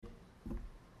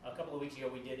weeks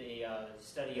ago we did a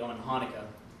study on Hanukkah,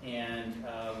 and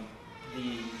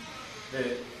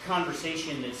the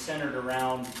conversation that centered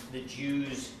around the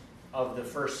Jews of the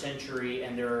first century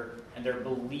and their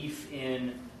belief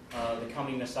in the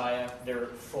coming Messiah, their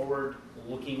forward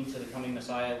looking to the coming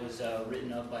Messiah, was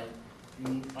written up by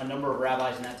a number of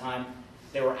rabbis in that time.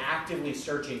 They were actively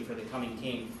searching for the coming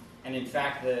king. And in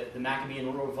fact, the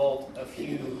Maccabean revolt a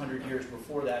few hundred years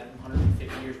before that,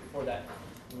 150 years before that,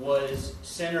 was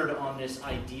centered on this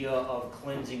idea of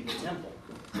cleansing the temple.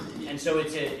 And so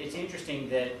it's interesting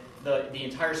that the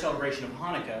entire celebration of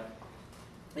Hanukkah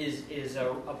is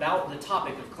about the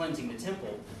topic of cleansing the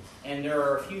temple. And there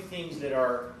are a few things that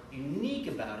are unique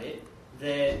about it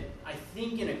that I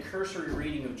think in a cursory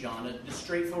reading of John, the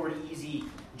straightforward, easy,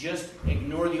 just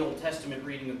ignore the Old Testament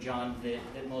reading of John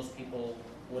that most people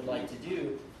would like to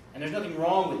do. And there's nothing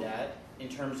wrong with that in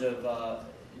terms of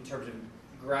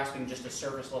grasping just a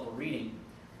surface level reading.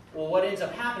 Well, what ends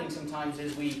up happening sometimes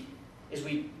is we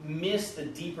miss the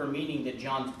deeper meaning that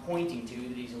John's pointing to,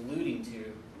 that he's alluding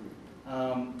to,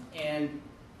 and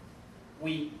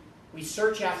we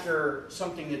search after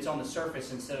something that's on the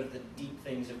surface instead of the deep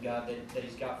things of God that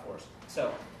He's got for us.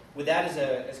 So, with that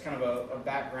as kind of a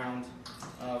background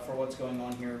for what's going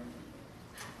on here,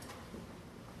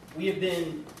 we've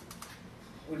been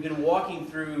walking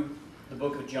through the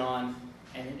book of John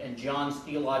and John's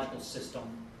theological system.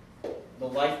 The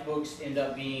life books end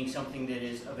up being something that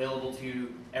is available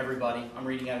to everybody. I'm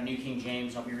reading out of New King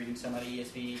James. I'll be reading some out of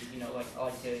ESV. I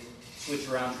like to switch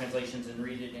around translations and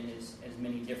read it in as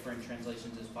many different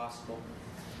translations as possible.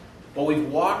 But we've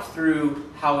walked through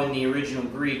how in the original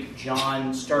Greek,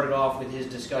 John started off with his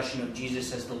discussion of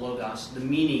Jesus as the Logos, the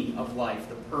meaning of life,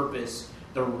 the purpose,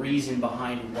 the reason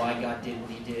behind why God did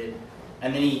what He did.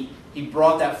 And then he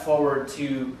brought that forward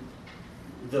to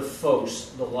the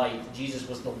Phos, the light. Jesus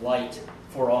was the light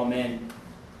for all men.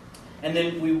 And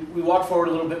then we walked forward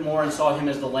a little bit more and saw Him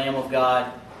as the Lamb of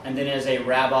God, and then as a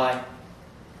rabbi.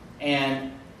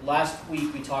 And last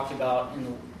week we talked about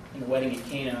in the wedding at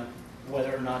Cana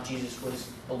whether or not Jesus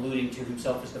was alluding to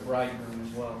Himself as the bridegroom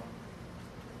as well.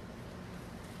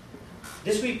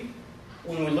 This week,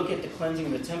 when we look at the cleansing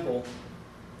of the temple,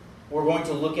 we're going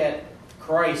to look at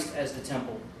Christ as the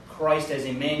temple, Christ as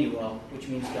Emmanuel, which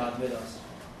means God with us.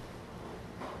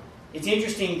 It's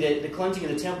interesting that the cleansing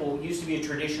of the temple used to be a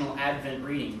traditional Advent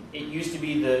reading. It used to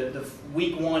be the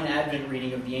week 1 Advent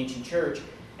reading of the ancient church.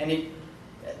 And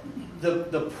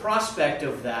the prospect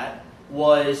of that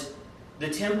was the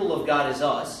temple of God is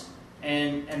us,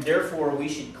 and therefore we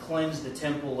should cleanse the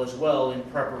temple as well in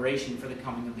preparation for the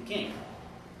coming of the King.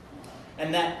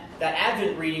 And that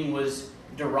Advent reading was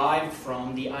derived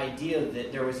from the idea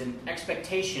that there was an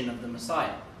expectation of the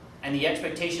Messiah. And the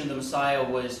expectation of the Messiah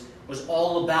was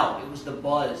all about, it was the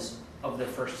buzz of the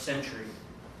first century.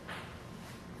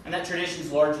 And that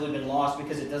tradition's largely been lost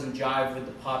because it doesn't jive with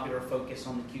the popular focus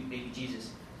on the cute baby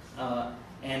Jesus.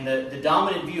 And the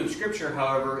dominant view of Scripture,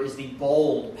 however, is the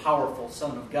bold, powerful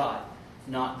Son of God,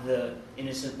 not the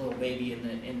innocent little baby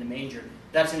in the manger.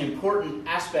 That's an important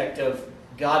aspect of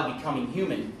God becoming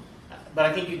human. But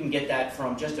I think you can get that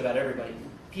from just about everybody.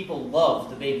 People love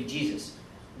the baby Jesus.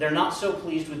 They're not so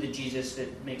pleased with the Jesus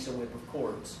that makes a whip of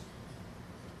cords.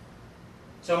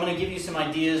 So I'm going to give you some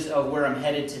ideas of where I'm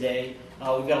headed today.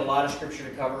 We've got a lot of Scripture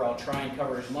to cover. I'll try and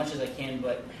cover as much as I can,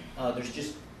 but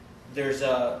there's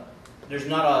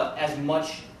not as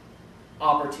much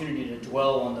opportunity to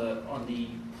dwell on the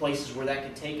places where that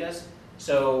could take us.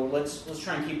 So let's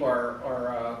try and keep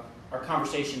our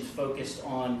conversations focused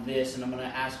on this, and I'm going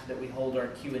to ask that we hold our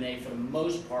Q&A for the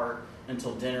most part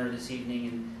until dinner this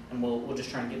evening, and we'll just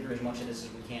try and get through as much of this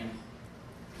as we can.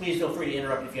 Please feel free to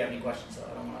interrupt if you have any questions. So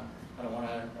I don't want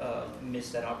to miss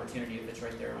that opportunity if it's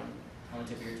right there on the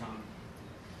tip of your tongue.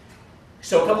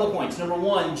 So a couple of points. Number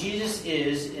one, Jesus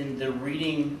is, in the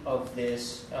reading of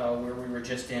this, where we were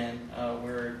just in,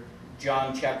 where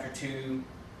John chapter 2,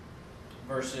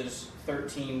 verses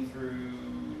 13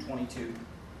 through 22.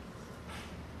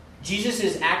 Jesus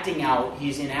is acting out,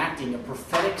 he's enacting a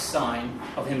prophetic sign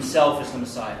of Himself as the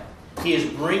Messiah. He is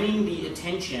bringing the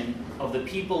attention of the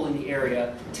people in the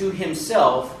area to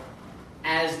Himself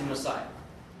as the Messiah.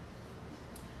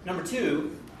 Number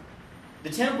two, the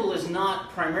temple is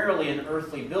not primarily an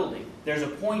earthly building. There's a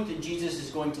point that Jesus is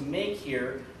going to make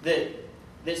here that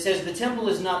says the temple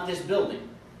is not this building.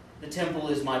 The temple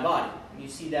is my body. And you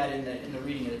see that in the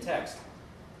reading of the text.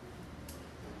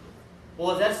 Well,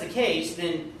 if that's the case,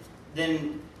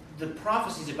 then the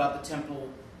prophecies about the temple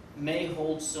may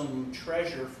hold some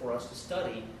treasure for us to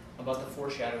study about the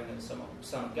foreshadowing of the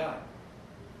Son of God.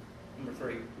 Number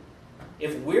three,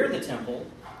 if we're the temple,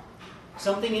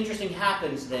 something interesting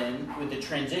happens then with the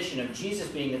transition of Jesus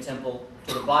being the temple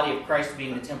to the body of Christ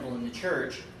being the temple in the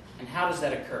church. And how does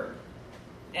that occur?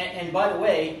 And by the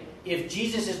way, if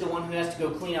Jesus is the one who has to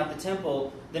go clean out the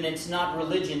temple, then it's not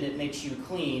religion that makes you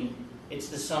clean. It's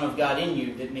the Son of God in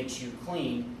you that makes you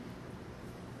clean.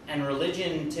 And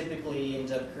religion typically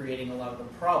ends up creating a lot of the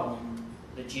problem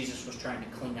that Jesus was trying to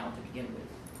clean out to begin with.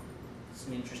 It's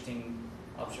an interesting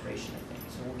observation, I think.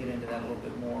 So we'll get into that a little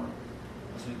bit more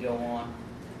as we go on.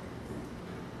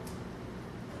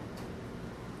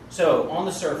 So, on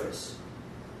the surface,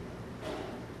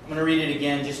 I'm going to read it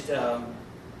again, just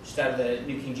out of the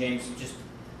New King James, just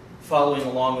following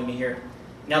along with me here.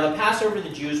 Now the Passover of the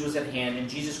Jews was at hand, and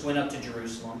Jesus went up to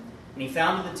Jerusalem. And he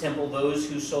found in the temple those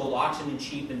who sold oxen and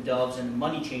sheep and doves and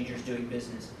money changers doing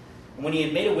business. And when he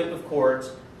had made a whip of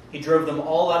cords, he drove them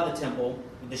all out of the temple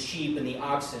with the sheep and the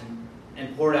oxen,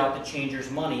 and poured out the changers'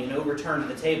 money, and overturned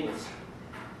the tables.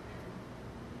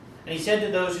 And he said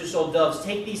to those who sold doves,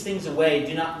 "Take these things away.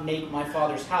 Do not make my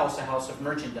Father's house a house of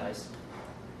merchandise."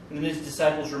 And then his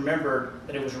disciples remembered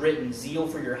that it was written, "Zeal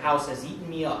for your house has eaten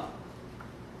me up."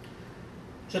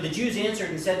 So the Jews answered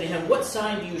and said to him, "What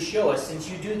sign do you show us since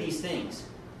you do these things?"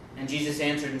 And Jesus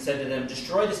answered and said to them,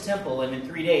 "Destroy this temple, and in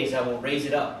 3 days I will raise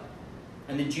it up."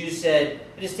 And the Jews said,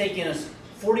 "It has taken us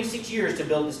 46 years to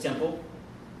build this temple,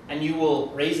 and you will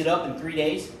raise it up in 3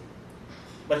 days?"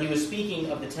 But he was speaking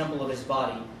of the temple of his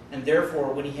body. And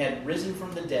therefore, when he had risen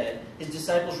from the dead, his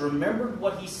disciples remembered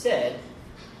what he said,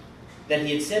 that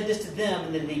he had said this to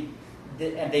them,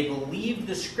 and they believed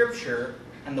the Scripture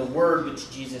and the word which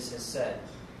Jesus has said.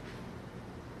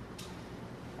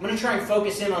 I'm going to try and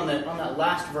focus in on that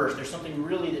last verse. There's something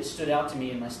really that stood out to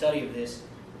me in my study of this,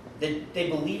 that they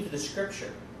believed the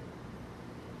Scripture.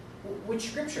 Which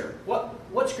Scripture?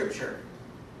 What Scripture?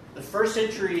 The first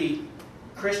century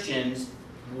Christians,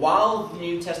 while the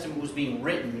New Testament was being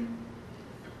written,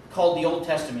 called the Old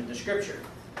Testament the Scripture.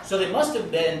 So they must have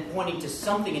been pointing to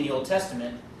something in the Old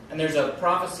Testament, and there's a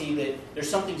prophecy that there's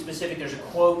something specific, there's a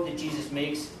quote that Jesus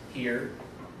makes here.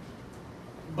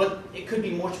 But it could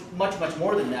be much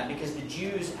more than that, because the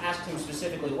Jews asked him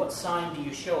specifically, "What sign do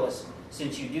you show us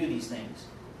since you do these things?"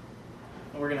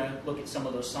 And we're going to look at some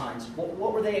of those signs.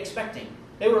 What were they expecting?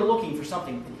 They were looking for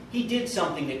something. He did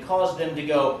something that caused them to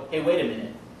go, "Hey, wait a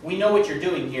minute. We know what you're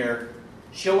doing here.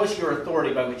 Show us your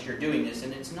authority by which you're doing this."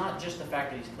 And it's not just the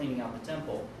fact that he's cleaning out the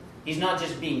temple. He's not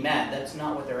just being mad. That's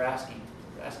not what they're asking.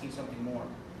 They're asking something more.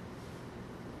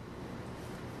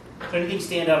 So anything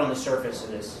stand out on the surface of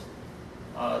this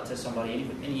to somebody?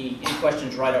 Any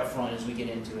questions right up front as we get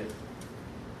into it?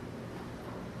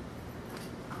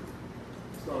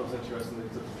 It's not as interesting that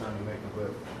he took the time to make a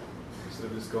whip. Instead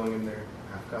of just going in there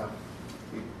half-cocked,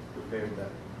 he prepared that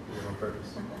on purpose.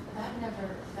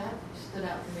 That stood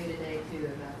out for me today too,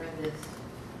 and I've read this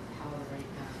however many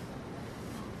times.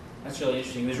 That's really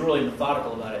interesting. He was really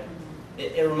methodical about it.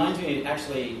 It reminds me,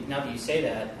 actually, now that you say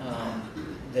that,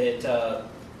 that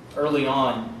early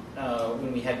on,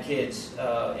 when we had kids in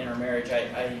our marriage,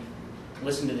 I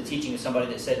listened to the teaching of somebody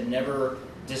that said, never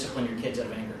discipline your kids out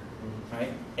of anger.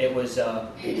 Right? It was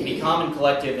be calm and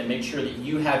collective and make sure that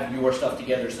you have your stuff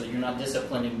together so that you're not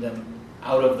disciplining them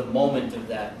out of the moment of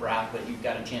that wrath, but you've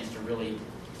got a chance to really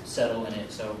settle in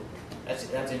it. So that's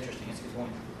interesting. That's a good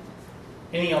point.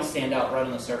 Anything else stand out right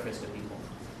on the surface to people?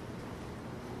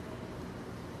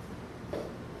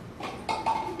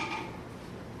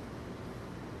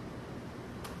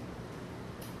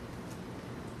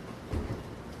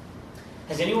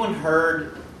 Has anyone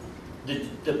heard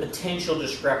the potential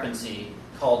discrepancy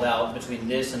called out between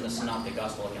this and the synoptic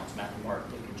gospel accounts, Matthew, Mark,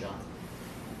 Luke, and John?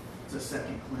 It's a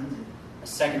second cleansing. A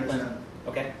second cleansing.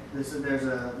 Okay.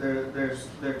 There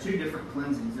are two different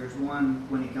cleansings. There's one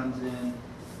when he comes in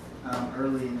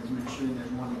early in his ministry, and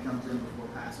there's one that comes in before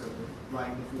Passover,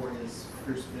 right before his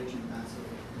crucifixion,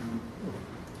 Passover.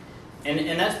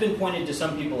 And that's been pointed to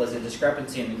some people as a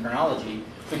discrepancy in the chronology,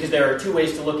 because there are two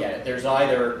ways to look at it. There's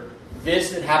either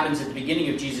this that happens at the beginning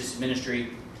of Jesus'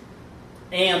 ministry,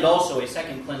 and also a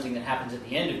second cleansing that happens at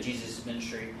the end of Jesus'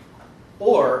 ministry,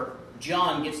 or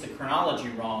John gets the chronology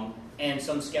wrong, and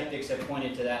some skeptics have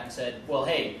pointed to that and said, well,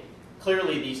 hey,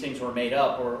 clearly these things were made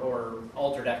up or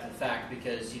altered after the fact,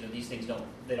 because these things don't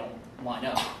line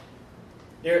up.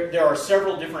 There are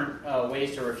several different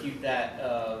ways to refute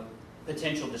that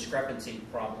potential discrepancy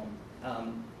problem.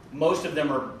 Most of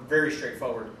them are very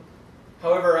straightforward.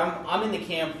 However, I'm in the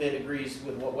camp that agrees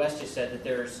with what Wes just said, that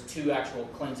there's two actual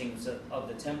cleansings of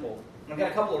the temple. And I've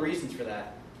got a couple of reasons for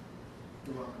that.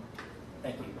 You're welcome.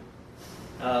 Thank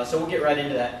you. So we'll get right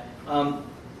into that.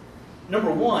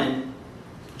 Number one,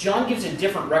 John gives a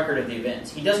different record of the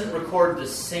events. He doesn't record the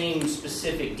same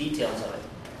specific details of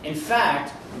it. In fact,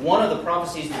 one of the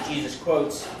prophecies that Jesus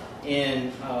quotes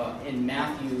in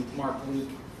Matthew, Mark, Luke,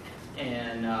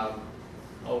 and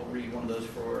I'll read one of those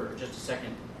for just a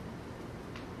second.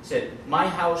 He said, "My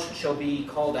house shall be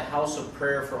called a house of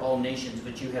prayer for all nations,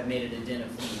 but you have made it a den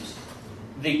of thieves."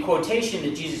 The quotation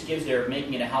that Jesus gives there of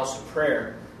making it a house of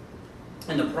prayer,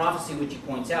 and the prophecy which he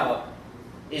points out,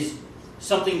 is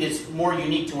something that's more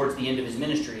unique towards the end of his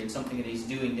ministry, and something that he's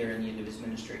doing there in the end of his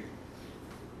ministry.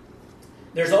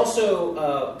 There's also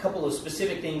a couple of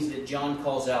specific things that John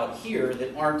calls out here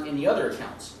that aren't in the other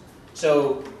accounts.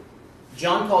 So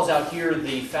John calls out here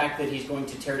the fact that he's going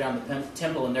to tear down the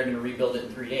temple and they're going to rebuild it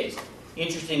in 3 days.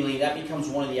 Interestingly, that becomes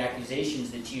one of the accusations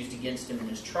that's used against him in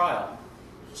his trial.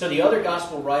 So the other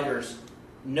gospel writers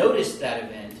noticed that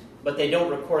event, but they don't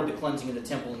record the cleansing of the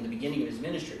temple in the beginning of his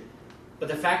ministry. But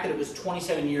the fact that it was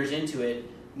 27 years into it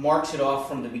marks it off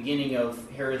from the beginning of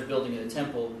Herod's building of the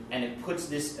temple, and it puts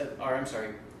this,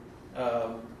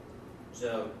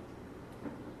 so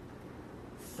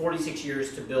 46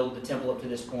 years to build the temple up to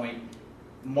this point,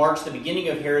 marks the beginning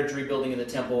of Herod's rebuilding of the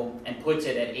temple and puts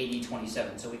it at AD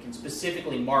 27. So we can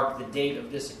specifically mark the date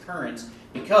of this occurrence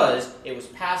because it was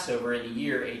Passover in the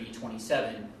year AD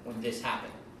 27 when this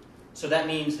happened. So that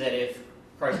means that if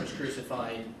Christ was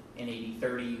crucified in AD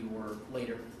 30 or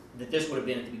later, that this would have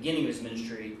been at the beginning of his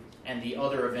ministry, and the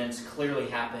other events clearly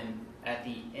happened at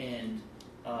the end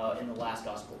in the last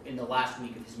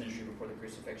week of his ministry before the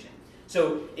crucifixion.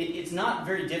 So it's not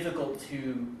very difficult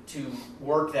to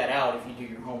work that out if you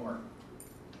do your homework.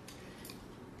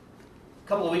 A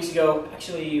couple of weeks ago,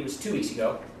 actually it was 2 weeks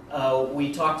ago,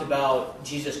 we talked about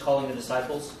Jesus calling the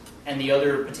disciples and the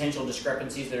other potential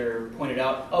discrepancies that are pointed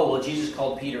out. Oh, well, Jesus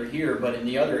called Peter here, but in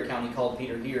the other account he called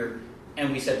Peter here.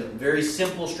 And we said the very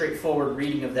simple, straightforward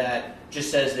reading of that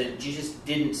just says that Jesus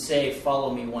didn't say,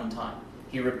 "Follow me" one time.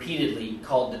 He repeatedly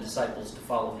called the disciples to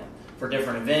follow him for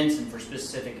different events and for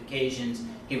specific occasions.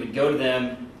 He would go to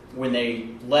them when they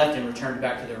left and returned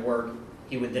back to their work.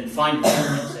 He would then find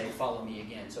them and say, "Follow me"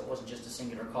 again. So it wasn't just a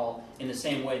singular call. In the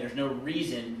same way, there's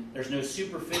no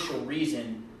superficial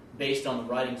reason based on the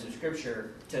writings of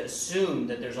Scripture to assume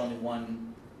that there's only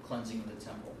one cleansing of the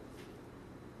temple,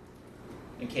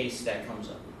 in case that comes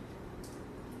up.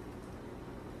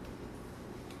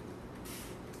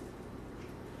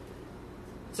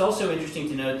 It's also interesting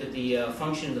to note that the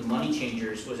function of the money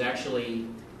changers was actually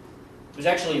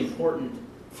important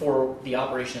for the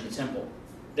operation of the temple.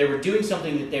 They were doing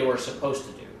something that they were supposed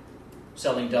to do,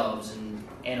 selling doves and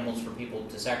animals for people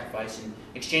to sacrifice and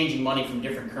exchanging money from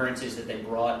different currencies that they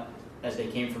brought as they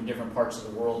came from different parts of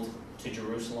the world to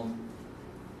Jerusalem.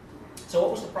 So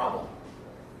what was the problem?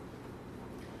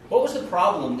 What was the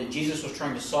problem that Jesus was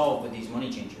trying to solve with these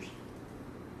money changers?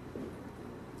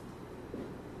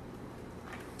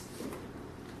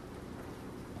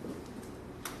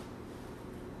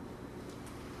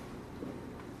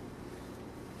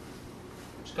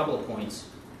 There's a couple of points.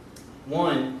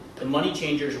 One, the money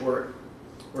changers were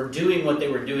doing what they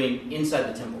were doing inside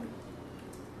the temple.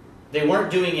 They weren't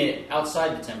doing it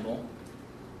outside the temple.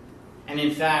 And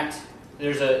in fact,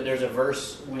 there's a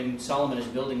verse when Solomon is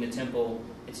building the temple.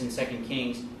 It's in 2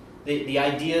 Kings. The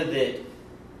idea that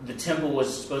the temple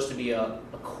was supposed to be a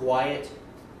quiet,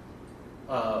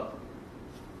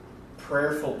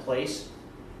 prayerful place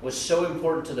was so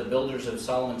important to the builders of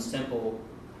Solomon's temple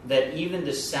that even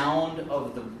the sound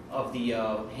of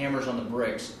the hammers on the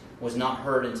bricks was not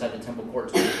heard inside the temple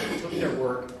courts. They took their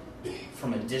work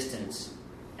from a distance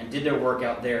and did their work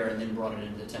out there and then brought it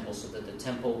into the temple so that the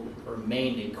temple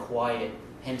remained a quiet,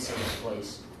 pensive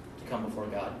place to come before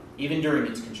God, even during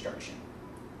its construction.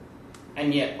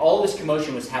 And yet, all this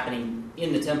commotion was happening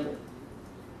in the temple.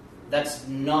 That's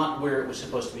not where it was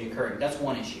supposed to be occurring. That's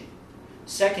one issue.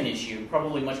 Second issue,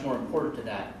 probably much more important to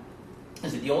that,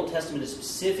 is that the Old Testament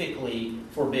specifically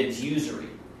forbids usury.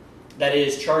 That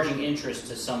is, charging interest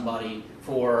to somebody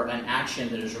for an action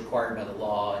that is required by the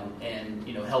law and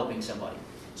helping somebody.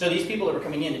 So these people that were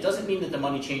coming in, it doesn't mean that the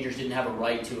money changers didn't have a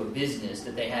right to a business,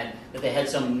 that they had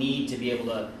some need to be able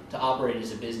to operate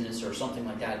as a business or something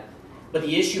like that. But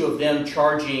the issue of them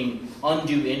charging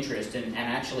undue interest and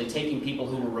actually taking people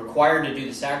who were required to do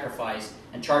the sacrifice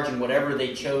and charging whatever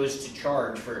they chose to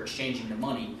charge for exchanging the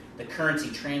money, the currency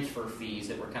transfer fees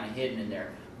that were kind of hidden in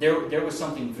there. There was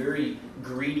something very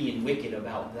greedy and wicked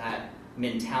about that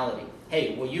mentality.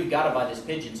 Hey, well, you've got to buy this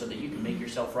pigeon so that you can make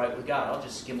yourself right with God. I'll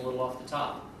just skim a little off the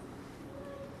top.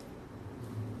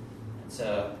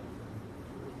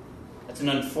 That's an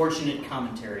unfortunate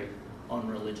commentary on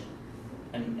religion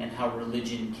and how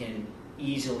religion can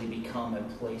easily become a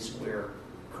place where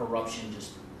corruption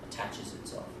just attaches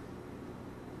itself.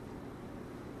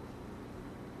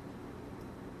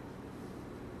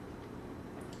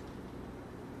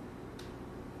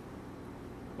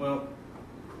 Well,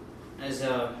 as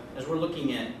we're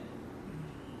looking at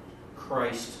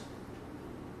Christ,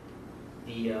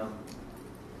 the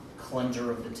cleanser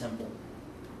of the temple,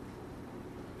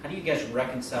 how do you guys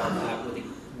reconcile that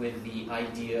with the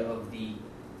idea of the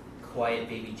quiet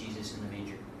baby Jesus in the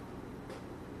manger?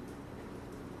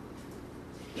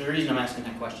 There's a reason I'm asking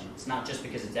that question. It's not just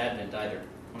because it's Advent either.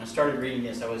 When I started reading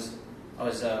this, I was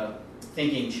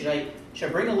thinking, should I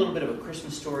bring a little bit of a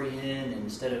Christmas story in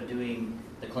instead of doing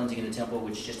the cleansing of the temple,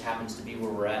 which just happens to be where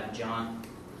we're at in John?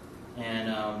 And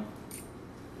I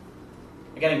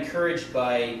got encouraged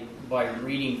by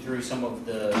reading through some of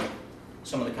the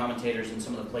commentators and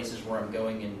some of the places where I'm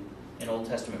going in Old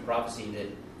Testament prophecy that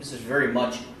this is very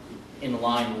much in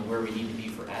line with where we need to be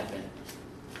for Advent.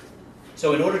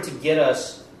 So in order to get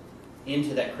us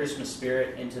into that Christmas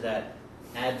spirit, into that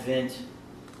Advent,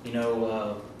 the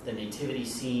nativity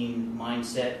scene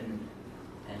mindset, and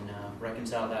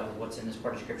reconcile that with what's in this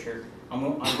part of Scripture,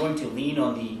 I'm going to lean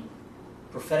on the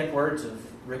prophetic words of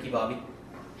Ricky Bobby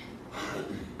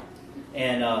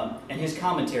and his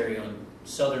commentary on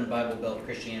Southern Bible Belt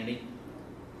Christianity,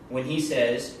 when he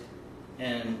says,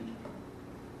 and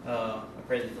I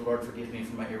pray that the Lord forgives me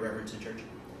for my irreverence in church.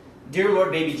 Dear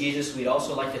Lord, baby Jesus, we'd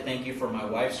also like to thank you for my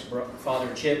wife's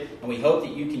father, Chip, and we hope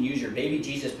that you can use your baby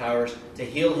Jesus powers to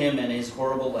heal him and his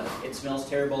horrible leg. It smells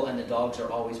terrible, and the dogs are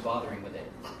always bothering with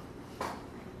it.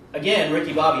 Again,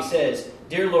 Ricky Bobby says,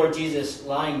 Dear Lord Jesus,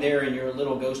 lying there in your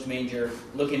little ghost manger,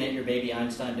 looking at your baby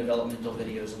Einstein developmental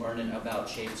videos, learning about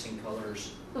shapes and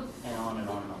colors, and on and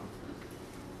on and on.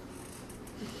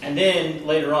 And then,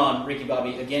 later on, Ricky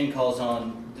Bobby again calls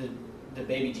on the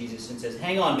baby Jesus and says,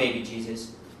 hang on, baby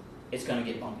Jesus. It's going to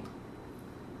get bumpy.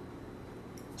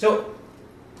 So,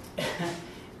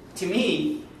 to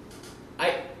me,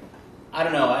 I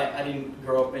don't know. I didn't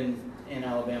grow up in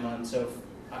Alabama, and so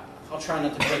I'll try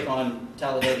not to pick on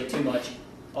Talladega too much,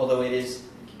 although it is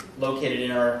located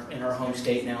in our home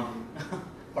state now.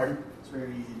 Pardon? It's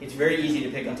very easy. It's very easy to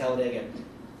pick on Talladega.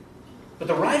 But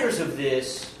the writers of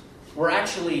this were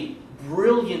actually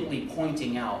brilliantly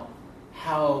pointing out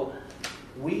how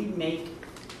we make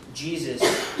Jesus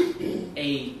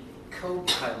a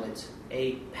co-pilot,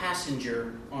 a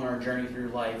passenger on our journey through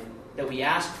life, that we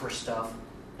ask for stuff,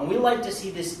 and we like to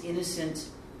see this innocent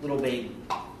little baby.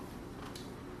 I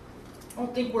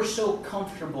don't think we're so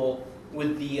comfortable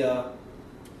with the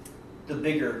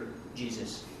bigger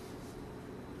Jesus.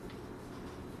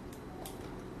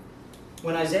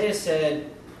 When Isaiah said,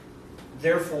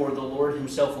 therefore the Lord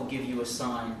himself will give you a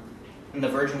sign, and the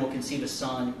virgin will conceive a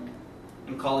son,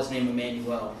 and call his name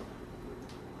Emmanuel.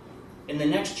 In the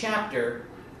next chapter,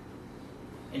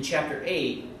 in chapter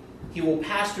 8, he will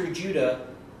pass through Judah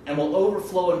and will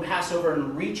overflow and pass over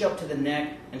and reach up to the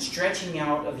neck and stretching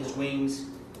out of his wings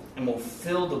and will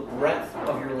fill the breadth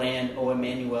of your land, O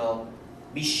Emmanuel.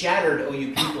 Be shattered, O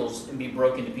you peoples, and be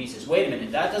broken to pieces. Wait a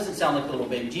minute, that doesn't sound like the little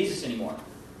baby Jesus anymore.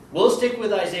 We'll stick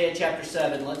with Isaiah chapter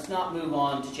 7. Let's not move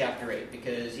on to chapter 8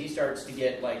 because he starts to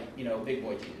get like, big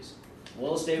boy Jesus.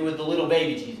 We'll stay with the little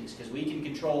baby Jesus because we can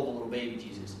control the little baby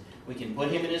Jesus. We can put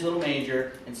him in his little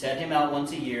manger and set him out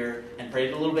once a year and pray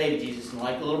to the little baby Jesus and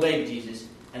like the little baby Jesus.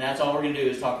 And that's all we're going to do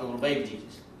is talk to the little baby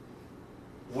Jesus.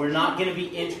 We're not going to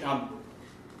be...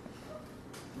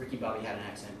 Ricky Bobby had an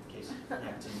accent in case it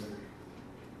happens in the movie.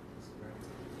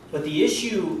 But the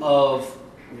issue of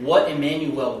what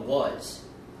Emmanuel was,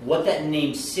 what that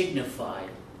name signified,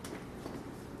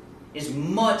 is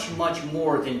much, much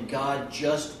more than God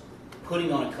just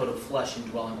putting on a coat of flesh and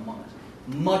dwelling among us.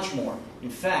 Much more. In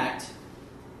fact,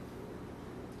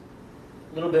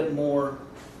 a little bit more,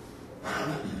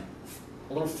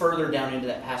 a little further down into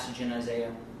that passage in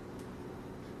Isaiah.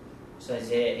 It's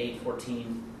Isaiah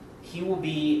 8:14. He will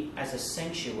be as a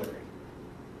sanctuary,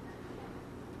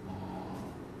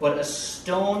 but a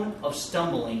stone of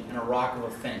stumbling and a rock of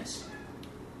offense.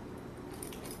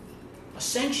 A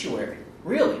sanctuary,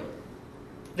 really.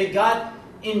 That God,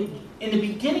 in the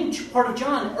beginning part of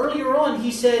John, earlier on,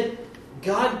 he said,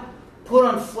 God put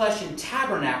on flesh and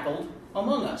tabernacled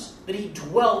among us. That he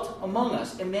dwelt among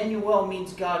us. Emmanuel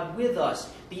means God with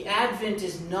us. The Advent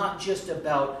is not just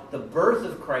about the birth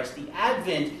of Christ. The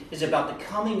Advent is about the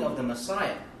coming of the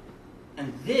Messiah.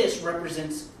 And this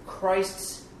represents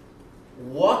Christ's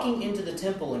walking into the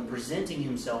temple and presenting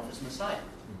himself as Messiah.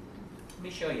 Let me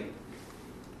show you.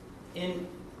 In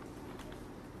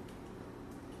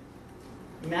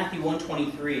Matthew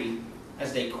 1:23,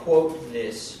 as they quote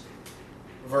this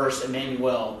verse,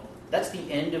 Emmanuel, that's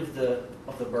the end of the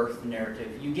of the birth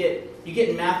narrative. You get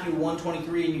in Matthew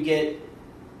 1:23, and you get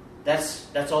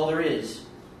that's all there is.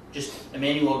 Just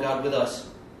Emmanuel, God with us.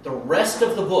 The rest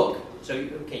of the book. So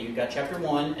you've got chapter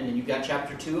 1, and then you've got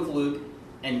chapter 2 of Luke,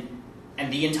 and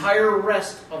the entire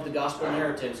rest of the gospel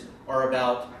narratives are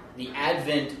about the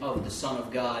advent of the Son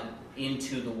of God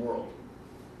into the world.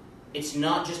 It's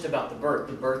not just about the birth.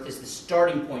 The birth is the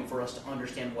starting point for us to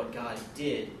understand what God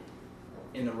did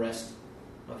in the rest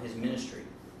of his ministry.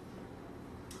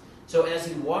 So as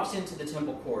he walks into the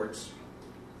temple courts,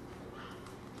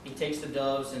 he takes the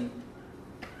doves and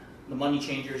the money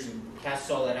changers and casts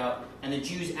all that out. And the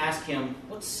Jews ask him,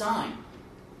 what sign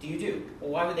do you do?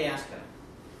 Well, why would they ask that?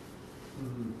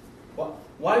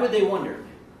 Why would they wonder?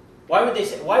 Why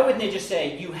wouldn't they just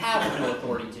say, you have no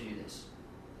authority to do this?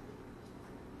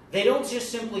 They don't just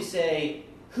simply say,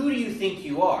 who do you think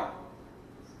you are?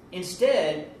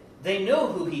 Instead, they know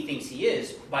who he thinks he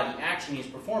is by the action he's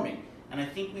performing. And I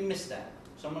think we missed that.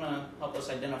 So I'm going to help us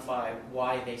identify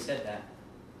why they said that.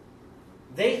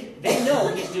 They know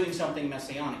he's doing something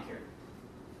messianic here.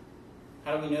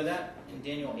 How do we know that? In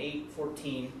Daniel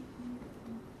 8:14.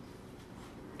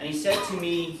 And he said to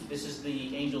me, this is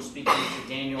the angel speaking to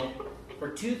Daniel, for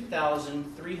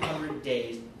 2,300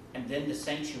 days, and then the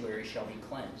sanctuary shall be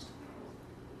cleansed.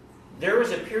 There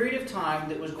was a period of time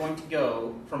that was going to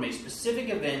go from a specific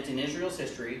event in Israel's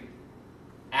history,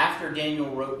 after Daniel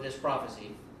wrote this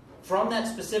prophecy, from that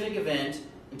specific event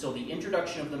until the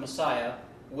introduction of the Messiah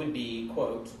would be,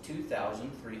 quote,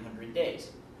 2,300 days.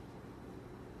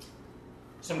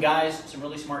 Some guys, some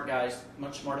really smart guys,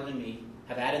 much smarter than me,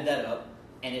 have added that up,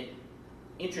 and it,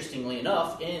 interestingly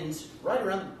enough, ends right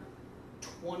around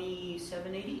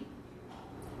 27 AD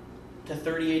to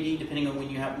 30 AD, depending on when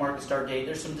you have mark the start date.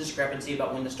 There's some discrepancy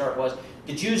about when the start was.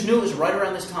 The Jews knew it was right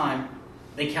around this time.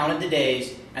 They counted the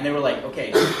days, and they were like,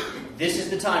 okay, this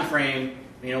is the time frame.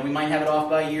 You know, we might have it off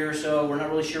by a year or so. We're not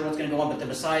really sure what's going to go on, but the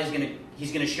Messiah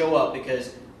he's going to show up,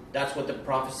 because that's what the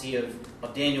prophecy of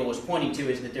Daniel was pointing to,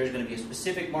 is that there's going to be a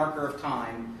specific marker of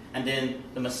time, and then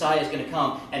the Messiah is going to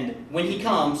come. And when he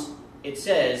comes, it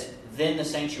says, then the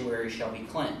sanctuary shall be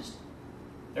cleansed.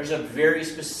 There's a very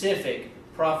specific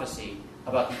prophecy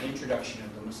about the introduction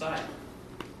of the Messiah.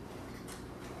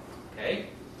 Okay?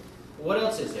 What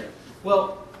else is there?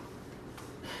 Well,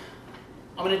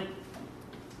 I'm going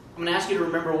to ask you to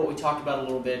remember what we talked about a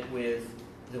little bit with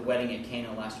the wedding at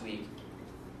Cana last week.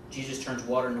 Jesus turns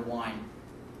water into wine.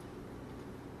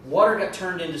 Water got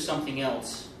turned into something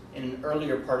else in an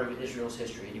earlier part of Israel's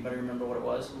history. Anybody remember what it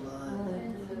was?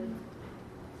 Blood.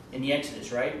 In the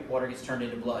Exodus, right? Water gets turned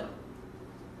into blood.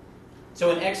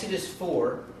 So in Exodus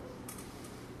 4,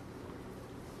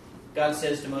 God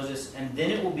says to Moses, and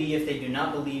then it will be, if they do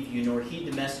not believe you nor heed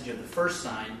the message of the first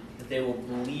sign, that they will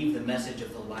believe the message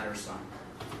of the latter sign.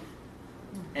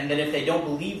 And that if they don't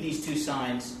believe these two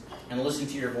signs and listen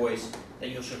to your voice, that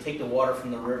you shall take the water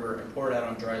from the river and pour it out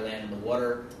on dry land, and the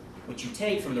water which you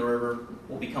take from the river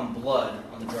will become blood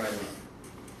on the dry land.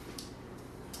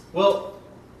 Well,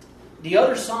 the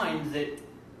other sign that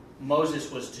Moses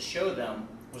was to show them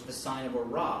was the sign of a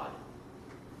rod.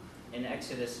 In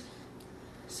Exodus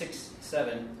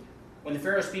 6:7, when the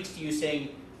Pharaoh speaks to you, saying,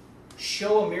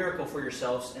 show a miracle for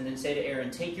yourselves, and then say to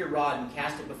Aaron, take your rod and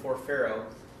cast it before Pharaoh,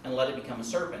 and let it become a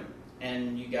serpent.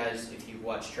 And you guys, if you've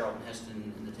watched Charlton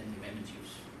Heston and the Ten Commandments,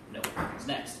 you know what happens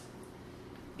next.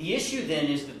 The issue then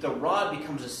is that the rod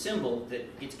becomes a symbol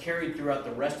that gets carried throughout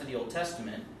the rest of the Old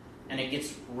Testament, and it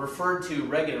gets referred to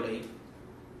regularly.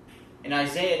 In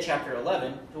Isaiah chapter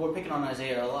 11, so we're picking on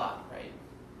Isaiah a lot, right?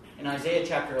 In Isaiah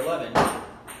chapter 11,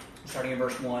 starting in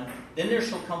verse 1, then there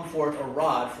shall come forth a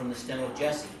rod from the stem of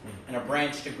Jesse, and a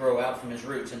branch to grow out from his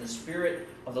roots, and the Spirit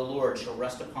of the Lord shall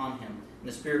rest upon him, and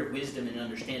the Spirit of wisdom and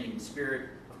understanding, the Spirit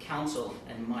of counsel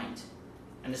and might,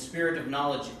 and the Spirit of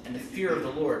knowledge and the fear of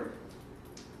the Lord.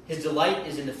 His delight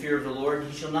is in the fear of the Lord.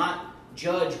 He shall not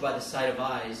judge by the sight of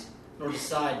eyes, nor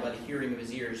decide by the hearing of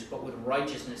his ears, but with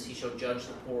righteousness he shall judge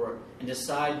the poor, and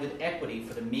decide with equity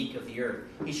for the meek of the earth.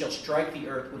 He shall strike the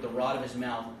earth with the rod of his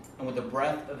mouth, and with the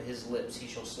breath of his lips he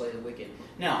shall slay the wicked.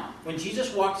 Now, when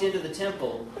Jesus walks into the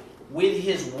temple with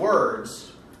his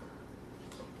words,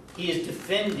 he is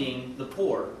defending the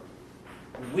poor.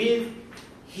 With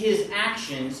his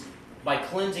actions, by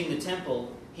cleansing the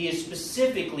temple, he is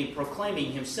specifically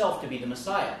proclaiming himself to be the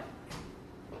Messiah.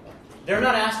 They're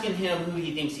not asking him who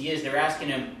he thinks he is. They're asking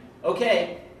him,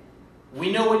 okay,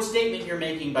 we know what statement you're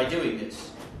making by doing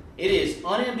this. It is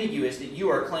unambiguous that you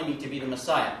are claiming to be the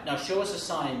Messiah. Now show us a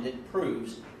sign that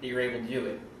proves that you're able to do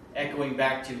it. echoing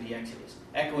back to the Exodus,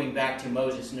 echoing back to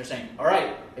Moses. And they're saying, all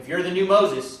right, if you're the new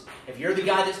Moses, if you're the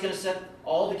guy that's going to set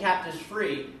all the captives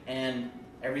free, and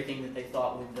everything that they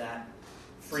thought with that,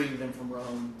 freeing them from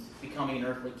Rome, becoming an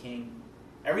earthly king,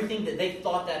 everything that they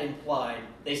thought that implied,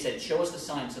 they said, show us the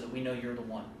sign so that we know you're the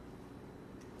one.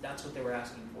 That's what they were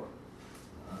asking for.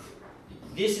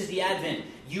 This is the Advent.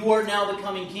 You are now the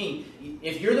coming king.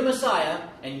 If you're the Messiah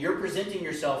and you're presenting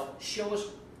yourself, show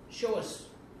us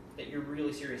that you're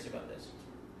really serious about this.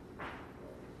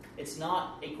 It's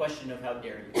not a question of how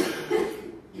dare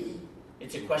you.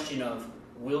 It's a question of,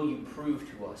 will you prove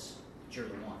to us that you're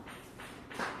the one?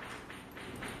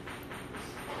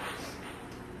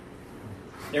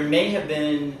 There may have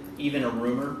been even a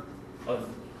rumor of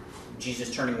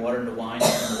Jesus turning water into wine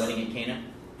in the wedding at Cana.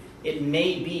 It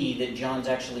may be that John's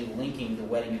actually linking the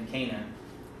wedding of Cana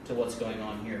to what's going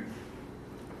on here.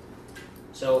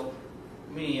 So,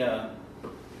 let me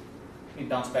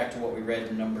bounce back to what we read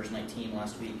in Numbers 19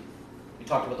 last week. We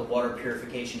talked about the water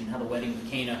purification and how the wedding of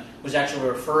Cana was actually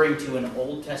referring to an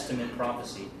Old Testament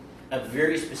prophecy, a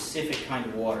very specific kind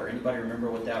of water. Anybody remember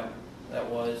what that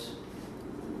was?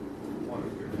 Water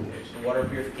purification. Water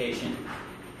purification.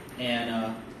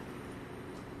 And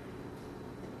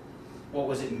what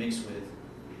was it mixed with?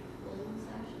 Bull's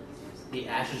ashes. The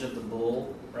ashes of the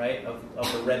bull, right?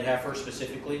 Of the red heifer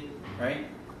specifically, right?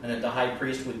 And that the high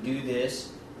priest would do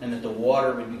this, and that the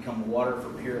water would become water for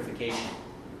purification.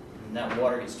 And that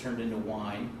water gets turned into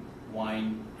wine.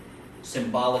 Wine,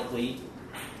 symbolically,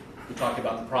 we talked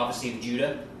about the prophecy of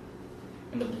Judah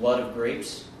and the blood of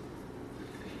grapes,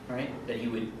 right? That he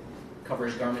would cover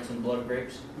his garments in the blood of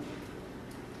grapes.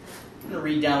 I'm going to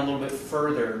read down a little bit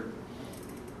further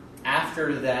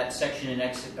after that section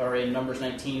in Numbers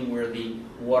 19 where the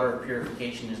water of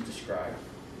purification is described,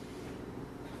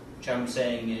 which I'm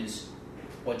saying is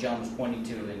what John was pointing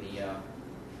to in the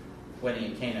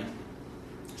wedding at Cana.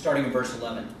 Starting in verse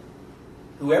 11.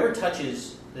 Whoever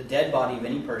touches the dead body of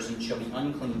any person shall be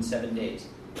unclean 7 days.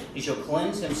 He shall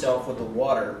cleanse himself with the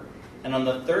water, and on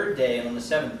the third day and on the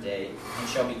seventh day, and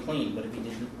shall be clean. But if he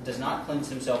does not cleanse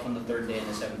himself on the third day and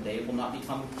the seventh day, it will not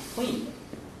become clean.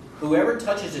 Whoever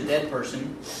touches a dead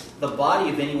person, the body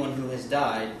of anyone who has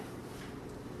died,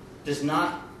 does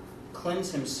not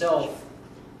cleanse himself,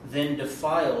 then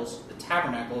defiles the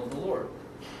tabernacle of the Lord.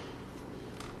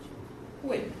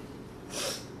 Wait.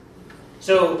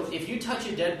 So, if you touch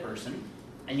a dead person,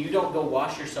 and you don't go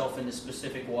wash yourself in the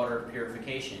specific water of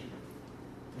purification,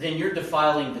 then you're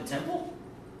defiling the temple?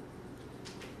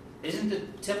 Isn't the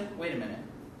temple... Wait a minute.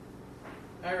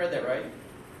 I read that right.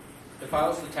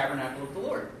 Defiles the tabernacle of the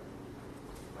Lord.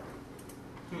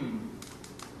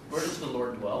 Where does the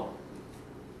Lord dwell?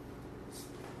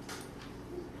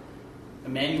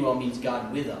 Emmanuel means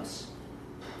God with us.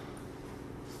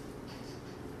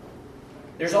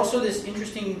 There's also this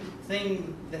interesting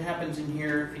thing that happens in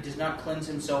here if he does not cleanse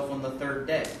himself on the third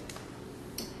day.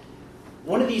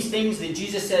 One of these things that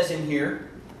Jesus says in here,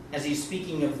 as he's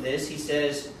speaking of this, he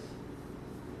says,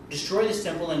 destroy this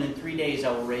temple and in 3 days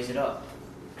I will raise it up.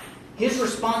 His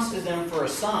response to them for a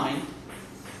sign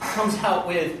comes out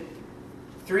with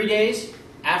 3 days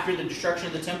after the destruction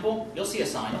of the temple, you'll see a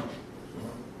sign.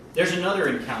 There's another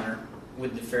encounter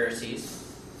with the Pharisees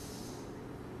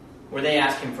where they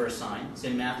ask him for a sign. It's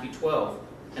in Matthew 12.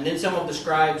 And then some of the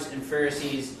scribes and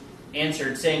Pharisees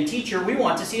answered, saying, Teacher, we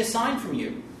want to see a sign from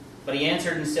you. But he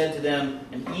answered and said to them,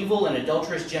 an evil and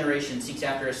adulterous generation seeks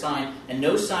after a sign, and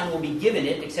no sign will be given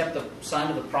it except the sign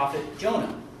of the prophet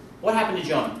Jonah. What happened to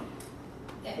Jonah?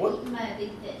 Got eaten by a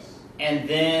big fish. And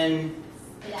then,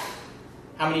 Spit out.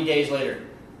 how many days later?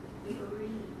 3.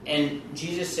 And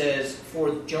Jesus says,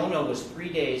 for Jonah was 3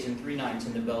 days and 3 nights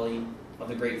in the belly of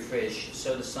the great fish,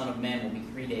 so the Son of Man will be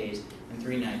 3 days and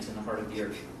 3 nights in the heart of the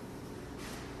earth.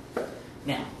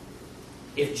 Now,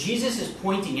 if Jesus is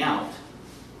pointing out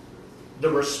the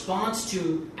response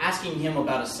to asking him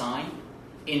about a sign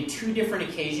in 2 different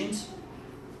occasions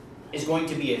is going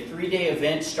to be a 3-day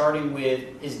event starting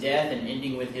with his death and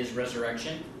ending with his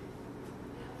resurrection,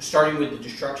 starting with the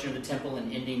destruction of the temple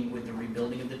and ending with the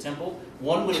rebuilding of the temple,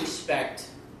 one would expect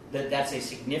that that's a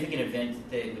significant event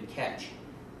that they would catch.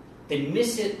 They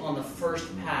miss it on the first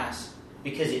pass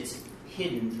because it's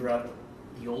hidden throughout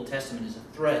the Old Testament as a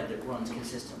thread that runs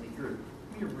consistently through.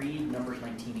 Let me read Numbers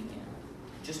 19 again.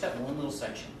 Just that one little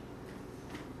section.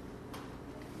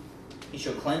 He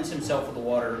shall cleanse himself with the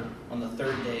water on the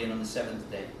third day and on the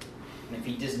seventh day. And if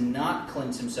he does not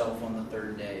cleanse himself on the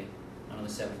third day and on the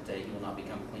seventh day, he will not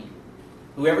become clean.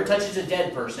 Whoever touches a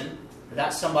dead person,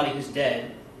 that's somebody who's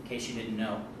dead, in case you didn't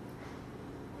know,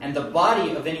 and the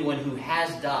body of anyone who has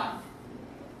died.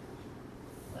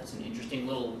 That's an interesting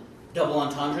little double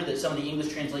entendre that some of the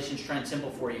English translations try and simple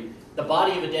for you. The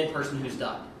body of a dead person who's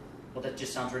died. Well, that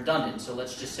just sounds redundant, so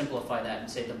let's just simplify that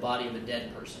and say the body of a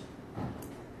dead person.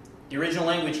 The original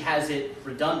language has it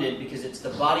redundant because it's the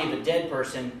body of a dead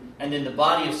person and then the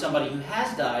body of somebody who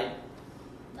has died.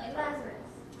 Like Lazarus.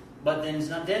 But then is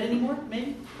not dead anymore,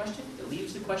 maybe? Question? It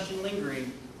leaves the question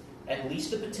lingering, at least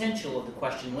the potential of the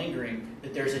question lingering,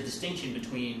 that there's a distinction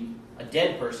between a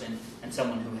dead person and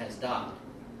someone who has died.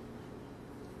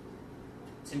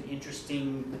 It's an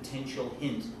interesting potential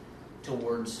hint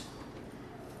towards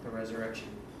the resurrection.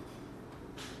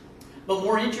 But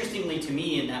more interestingly to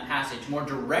me in that passage, more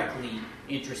directly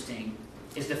interesting,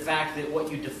 is the fact that what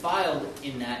you defiled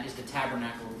in that is the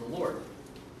tabernacle of the Lord.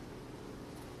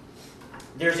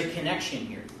 There's a connection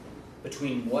here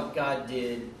between what God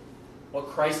did, what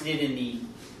Christ did in the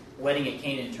wedding at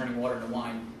Cana, turning water into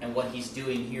wine, and what he's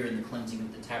doing here in the cleansing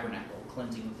of the tabernacle,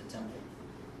 cleansing of the temple.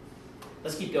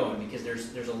 Let's keep going because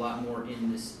there's a lot more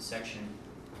in this section.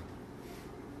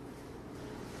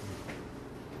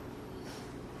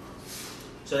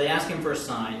 So they ask him for a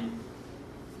sign.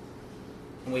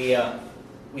 We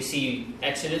see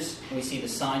Exodus, and we see the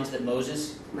signs that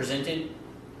Moses presented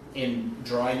in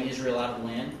drawing Israel out of the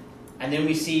land. And then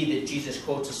we see that Jesus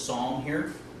quotes a psalm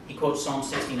here. He quotes Psalm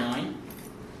 69.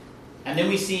 And then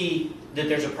we see that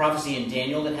there's a prophecy in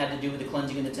Daniel that had to do with the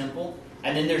cleansing of the temple.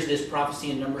 And then there's this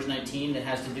prophecy in Numbers 19 that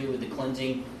has to do with the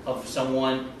cleansing of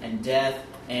someone and death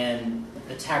and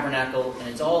the tabernacle. And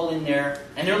it's all in there.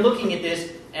 And they're looking at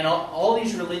this, and all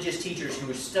these religious teachers who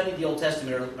have studied the Old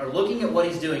Testament are looking at what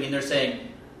he's doing, and they're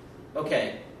saying,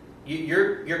 okay,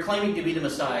 you're claiming to be the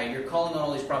Messiah. You're calling on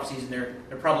all these prophecies, and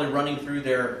they're probably running through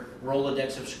their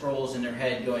Rolodex of scrolls in their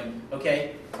head going,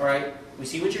 okay, all right, we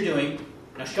see what you're doing.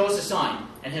 Now show us a sign.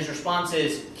 And his response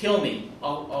is, kill me.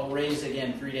 I'll raise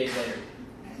again 3 days later.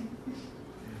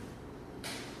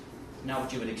 Not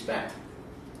what you would expect.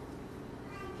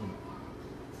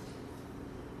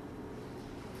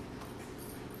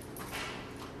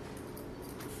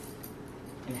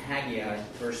 In Haggai,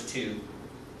 verse 2,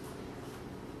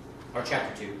 or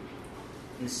chapter 2,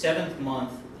 in the 7th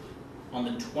month, on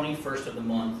the 21st of the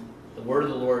month, the word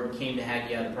of the Lord came to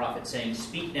Haggai the prophet, saying,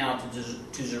 speak now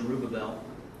to Zerubbabel.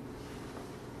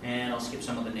 And I'll skip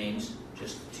some of the names,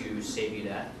 just to save you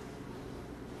that.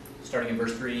 Starting in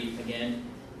verse 3 again.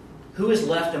 Who is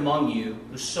left among you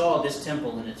who saw this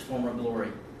temple in its former glory?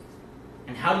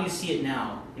 And how do you see it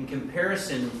now? In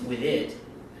comparison with it,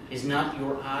 is not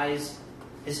your eyes,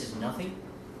 this is nothing?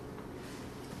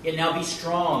 Yet now be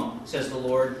strong, says the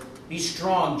Lord. Be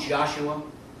strong, Joshua,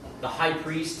 the high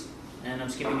priest. And I'm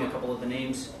skipping a couple of the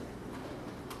names.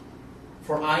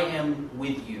 For I am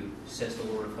with you, says the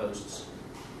Lord of hosts.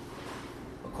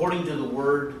 According to the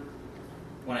word,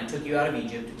 when I took you out of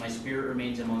Egypt, my spirit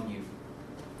remains among you.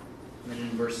 And then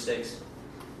in verse 6,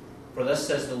 for thus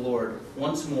says the Lord,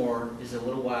 once more is a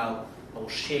little while, I will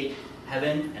shake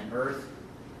heaven and earth,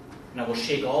 and I will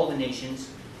shake all the nations,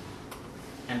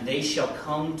 and they shall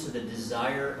come to the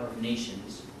desire of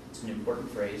nations. It's an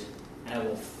important phrase. And I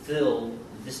will fill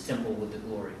this temple with the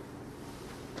glory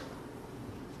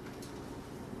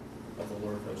of the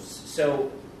Lord of hosts.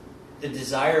 So, the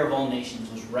desire of all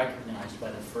nations was recognized by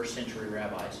the first century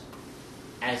rabbis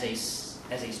as a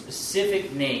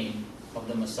specific name of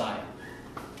the Messiah.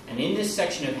 And in this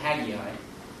section of Haggai,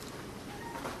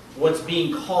 what's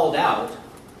being called out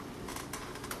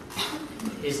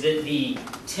is that the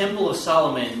Temple of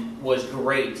Solomon was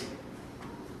great,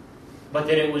 but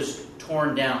that it was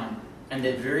torn down, and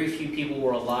that very few people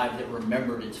were alive that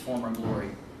remembered its former glory.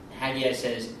 Haggai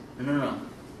says, no.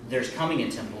 There's coming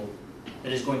a temple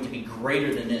that is going to be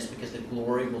greater than this because the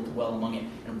glory will dwell among it.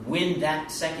 And when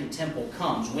that second temple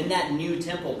comes, when that new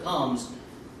temple comes,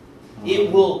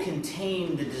 it will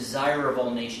contain the desire of all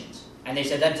nations. And they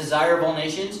said that desire of all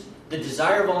nations, the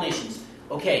desire of all nations.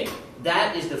 Okay,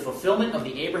 that is the fulfillment of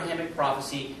the Abrahamic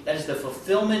prophecy. That is the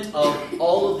fulfillment of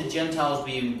all of the Gentiles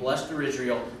being blessed through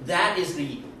Israel. That is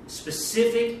the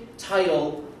specific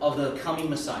title of the coming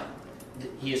Messiah.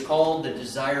 He is called the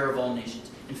desire of all nations.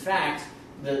 In fact,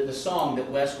 the song that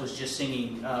Wes was just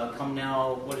singing, Come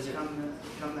Now, what is it?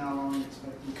 Come Now Long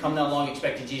Expected. Come Now Long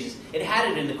Expected Jesus. It had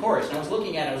it in the chorus, and I was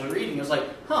looking at it, I was reading, I was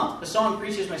like, the song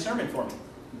preaches my sermon for me.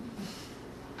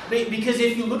 Because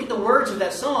if you look at the words of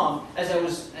that song, as I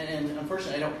was, and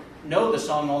unfortunately I don't know the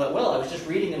song all that well, I was just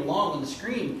reading it along on the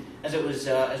screen as it was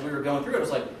as we were going through it. I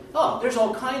was like, there's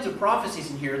all kinds of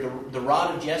prophecies in here. The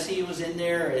rod of Jesse was in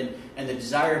there, and the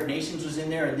desire of nations was in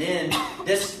there, and then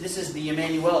this is the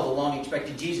Emmanuel, the long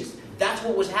expected Jesus. That's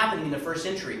what was happening in the first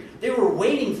century. They were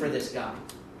waiting for this guy.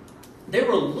 They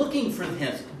were looking for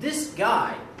him. This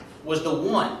guy was the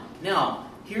one. Now,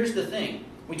 here's the thing.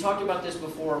 We talked about this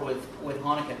before with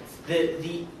Hanukkah.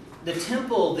 The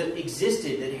temple that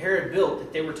existed, that Herod built,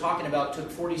 that they were talking about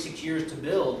took 46 years to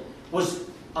build, was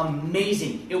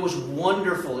amazing. It was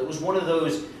wonderful. It was one of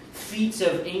those feats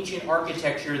of ancient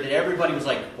architecture that everybody was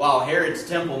like, wow, Herod's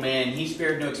temple, man, he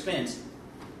spared no expense.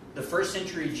 The first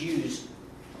century Jews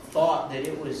thought that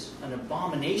it was an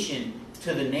abomination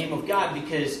to the name of God,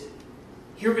 because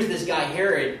here was this guy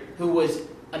Herod, who was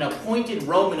an appointed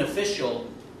Roman official,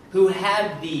 who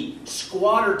had the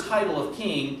squatter title of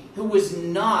king, who was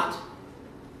not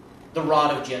the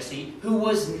rod of Jesse, who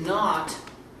was not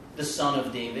the son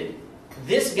of David.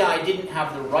 This guy didn't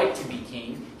have the right to be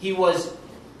king. He was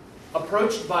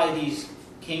approached by these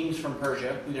kings from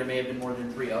Persia, who there may have been more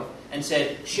than 3 of, and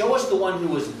said, show us the one who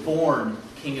was born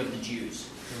king of the Jews.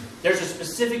 There's a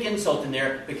specific insult in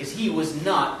there because he was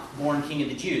not born king of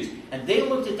the Jews. And they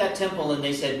looked at that temple and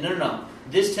they said, no.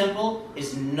 This temple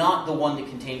is not the one that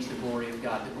contains the glory of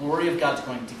God. The glory of God's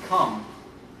going to come.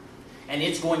 And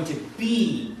it's going to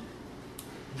be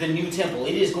the new temple.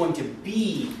 It is going to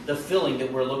be the filling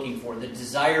that we're looking for. The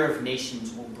desire of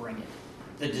nations will bring it.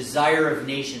 The desire of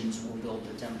nations will build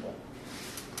the temple.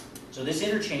 So this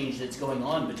interchange that's going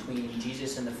on between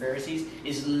Jesus and the Pharisees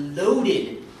is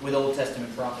loaded with Old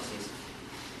Testament prophecies.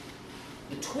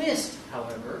 The twist,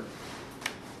 however,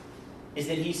 is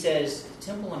that he says, the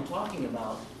temple I'm talking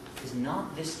about is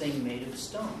not this thing made of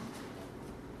stone.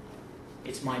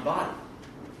 It's my body.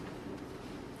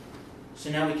 So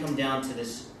now we come down to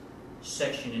this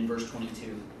section in verse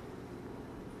 22.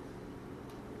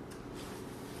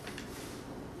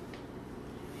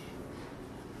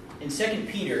 In 2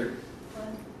 Peter,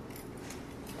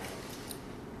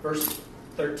 verse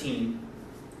 13,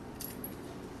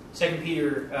 2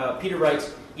 Peter, Peter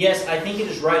writes, yes, I think it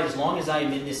is right as long as I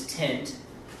am in this tent,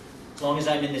 as long as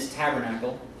I am in this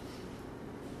tabernacle,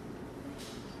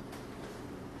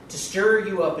 to stir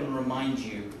you up and remind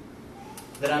you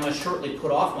that I must shortly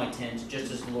put off my tent,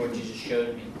 just as the Lord Jesus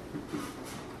showed me.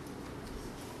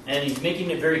 And he's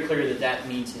making it very clear that that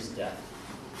means his death.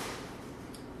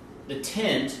 The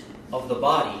tent of the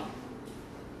body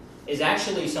is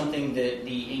actually something that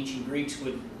the ancient Greeks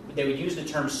would use the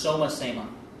term soma sema.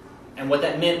 And what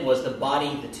that meant was the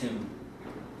body, the tomb.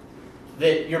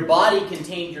 That your body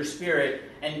contained your spirit,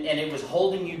 and it was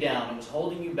holding you down, it was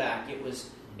holding you back, it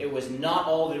was not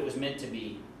all that it was meant to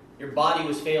be. Your body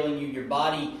was failing you, your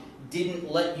body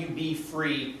didn't let you be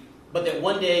free, but that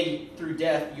one day, through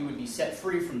death, you would be set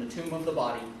free from the tomb of the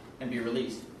body and be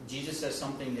released. Jesus says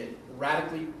something that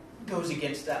radically goes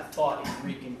against that thought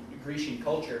in Grecian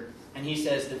culture, and he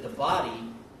says that the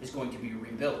body is going to be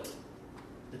rebuilt,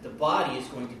 that the body is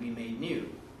going to be made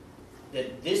new,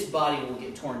 that this body will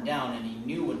get torn down and a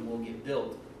new one will get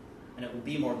built, and it will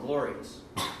be more glorious.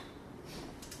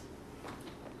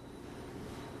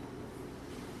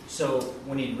 So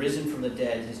when he had risen from the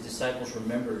dead, his disciples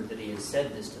remembered that he had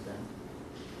said this to them,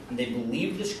 and they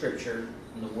believed the scripture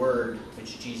and the word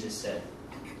which Jesus said.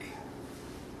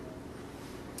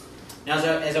 Now,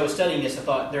 as I was studying this, I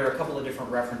thought there are a couple of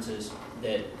different references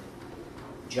that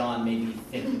John made me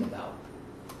thinking about.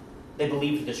 They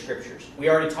believed the scriptures. We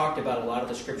already talked about a lot of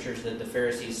the scriptures that the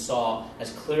Pharisees saw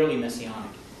as clearly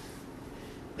messianic.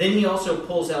 Then he also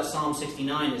pulls out Psalm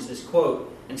 69 as this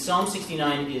quote, and Psalm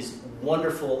 69 is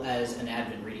wonderful as an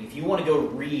Advent reading. If you want to go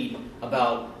read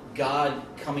about God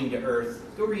coming to earth,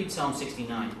 go read Psalm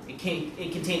 69.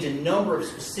 It contains a number of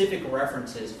specific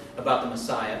references about the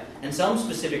Messiah, and some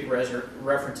specific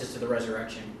references to the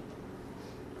resurrection.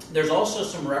 There's also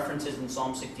some references in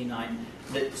Psalm 69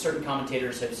 that certain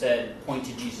commentators have said point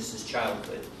to Jesus'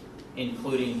 childhood,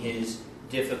 including his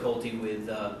difficulty with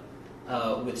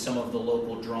some of the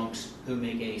local drunks who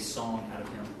make a song out of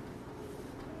him.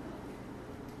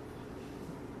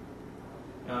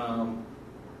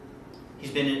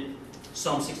 He's been in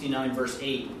Psalm 69, verse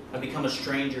 8. I've become a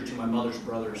stranger to my mother's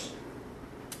brothers.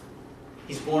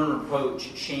 He's borne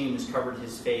reproach. Shame has covered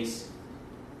his face.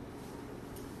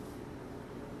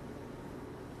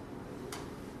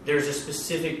 There's a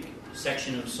specific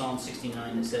section of Psalm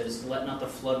 69 that says, let not the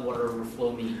floodwater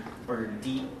overflow me, or your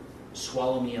deep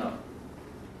swallow me up.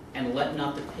 And let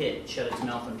not the pit shut its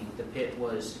mouth on me. The pit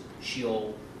was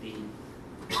Sheol, the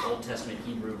Old Testament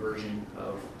Hebrew version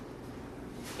of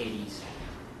Hades.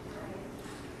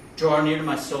 Draw near to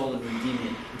my soul and redeem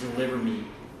it. Deliver me.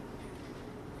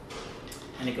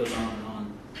 And it goes on and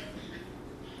on.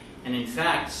 And in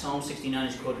fact, Psalm 69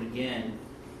 is quoted again.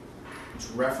 It's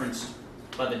referenced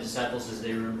by the disciples as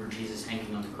they remember Jesus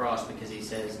hanging on the cross, because he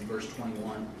says in verse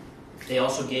 21, they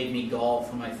also gave me gall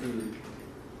for my food,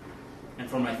 and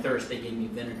for my thirst they gave me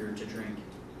vinegar to drink.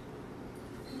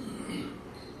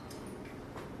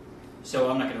 So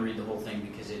I'm not going to read the whole thing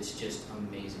because it's just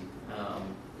amazing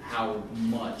how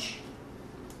much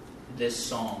this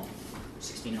Psalm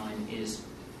 69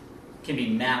 can be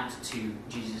mapped to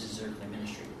Jesus' earthly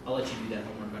ministry. I'll let you do that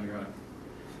homework on your own.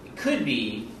 It could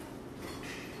be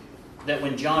that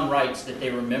when John writes that they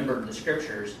remembered the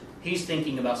Scriptures, he's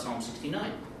thinking about Psalm 69,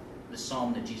 the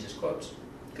psalm that Jesus quotes.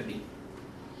 Could be.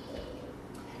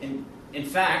 In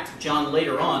fact, John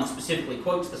later on specifically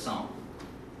quotes the psalm.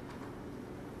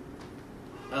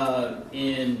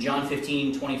 In John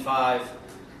 15:25,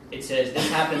 it says, "This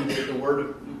happened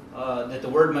that the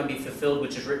word might be fulfilled,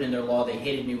 which is written in their law. They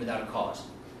hated me without a cause,"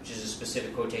 which is a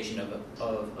specific quotation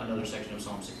of another section of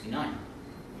Psalm 69.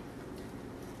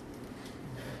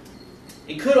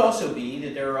 It could also be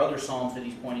that there are other psalms that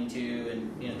he's pointing to,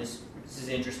 and this is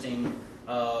interesting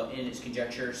in its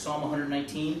conjecture. Psalm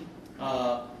 119,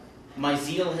 "My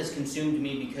zeal has consumed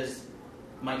me because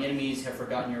my enemies have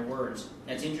forgotten your words."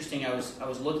 That's interesting. I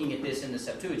was looking at this in the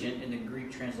Septuagint, in the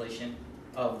Greek translation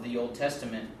of the Old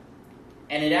Testament,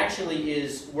 and it actually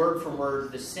is word for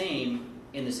word the same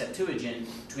in the Septuagint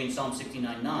between Psalm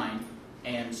 69:9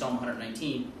 and Psalm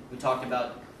 119. We talked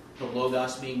about the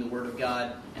Logos being the Word of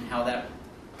God and how that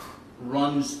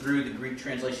runs through the Greek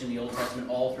translation of the Old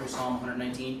Testament all through Psalm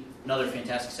 119. Another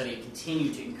fantastic study. I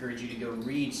continue to encourage you to go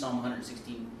read Psalm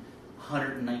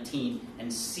 119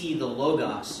 and see the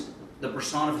Logos, the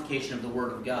personification of the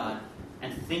Word of God,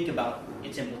 and think about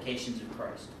its implications of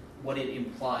Christ, what it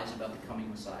implies about the coming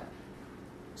Messiah.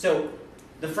 So,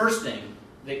 the first thing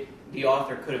that the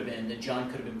author could have been, that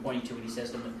John could have been pointing to when he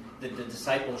says that the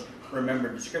disciples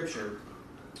remembered the Scripture,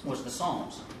 was the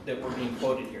Psalms that were being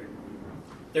quoted here.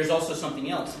 There's also something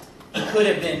else. He could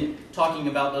have been talking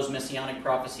about those messianic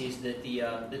prophecies that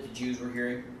the Jews were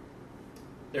hearing.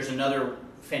 There's another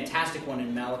fantastic one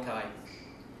in Malachi.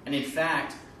 And in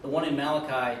fact, the one in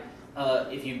Malachi,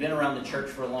 if you've been around the church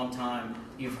for a long time,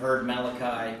 you've heard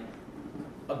Malachi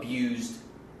abused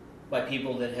by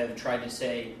people that have tried to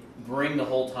say, bring the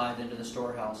whole tithe into the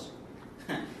storehouse.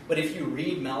 But if you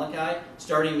read Malachi,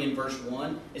 starting in verse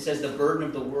 1, it says, "The burden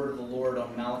of the word of the Lord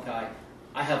on Malachi.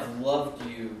 I have loved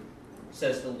you,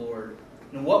 says the Lord.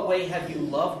 In what way have you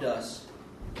loved us?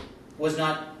 Was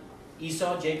not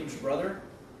Esau Jacob's brother?"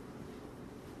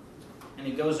 And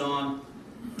he goes on,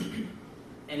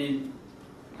 and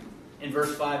in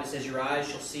verse 5 it says, "Your eyes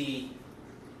shall see,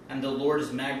 and the Lord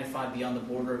is magnified beyond the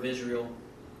border of Israel."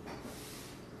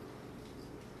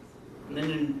 And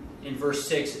then in verse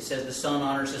 6 it says, "The son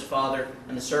honors his father,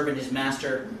 and the servant his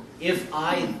master. If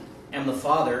I am the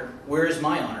father, where is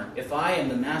my honor? If I am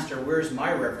the master, where is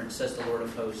my reverence, says the Lord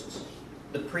of hosts.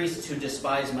 The priests who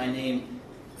despise my name."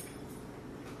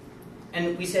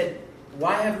 And we said,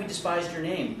 "Why have we despised your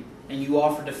name? And you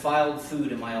offer defiled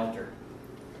food at my altar."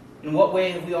 "In what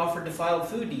way have we offered defiled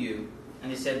food to you?" And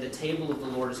he said, "The table of the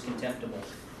Lord is contemptible.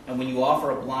 And when you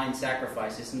offer a blind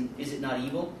sacrifice, is it not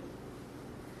evil?"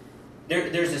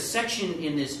 There's a section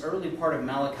in this early part of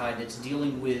Malachi that's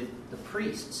dealing with the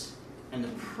priests, and the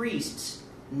priests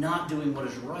not doing what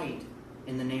is right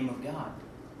in the name of God.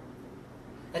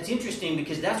 That's interesting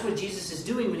because that's what Jesus is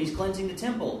doing when he's cleansing the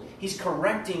temple. He's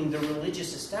correcting the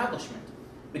religious establishment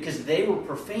because they were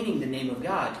profaning the name of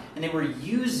God, and they were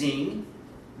using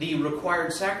the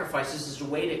required sacrifices as a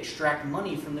way to extract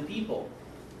money from the people.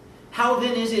 How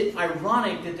then is it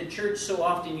ironic that the church so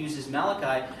often uses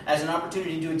Malachi as an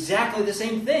opportunity to do exactly the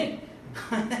same thing?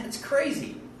 That's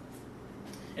crazy.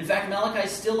 In fact, Malachi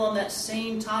is still on that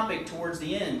same topic towards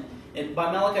the end. And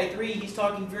by Malachi 3, he's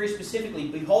talking very specifically,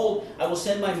 "Behold, I will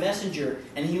send my messenger,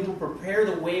 and he will prepare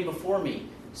the way before me."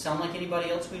 Sound like anybody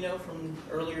else we know from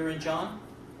earlier in John?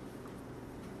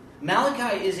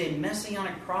 Malachi is a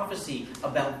messianic prophecy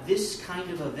about this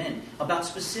kind of event, about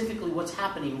specifically what's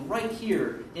happening right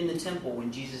here in the temple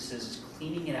when Jesus is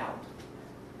cleaning it out.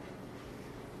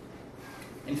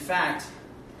 In fact,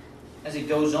 as it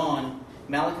goes on,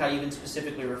 Malachi even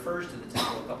specifically refers to the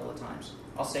temple a couple of times.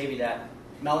 I'll save you that.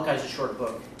 Malachi is a short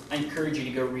book. I encourage you to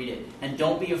go read it. And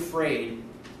don't be afraid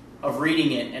of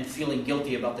reading it and feeling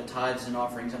guilty about the tithes and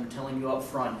offerings. I'm telling you up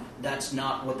front, that's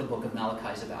not what the book of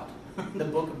Malachi is about. The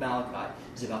book of Malachi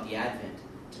is about the Advent.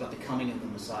 It's about the coming of the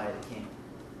Messiah, the King,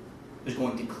 who's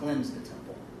going to cleanse the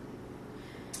temple.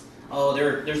 Oh,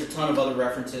 there's a ton of other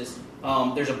references.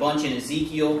 There's a bunch in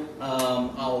Ezekiel.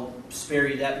 I'll spare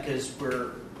you that because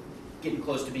we're getting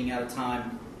close to being out of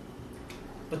time.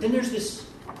 But then there's this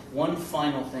one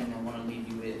final thing I want to leave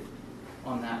you with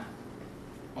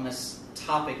on this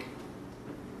topic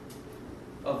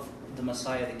of the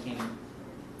Messiah, the King.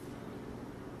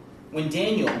 When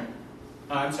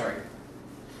I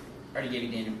already gave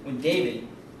you Daniel. When David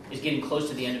is getting close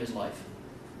to the end of his life,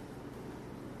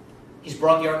 He's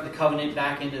brought the Ark of the Covenant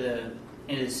back into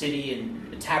the city,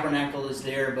 and the tabernacle is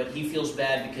there, but he feels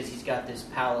bad because he's got this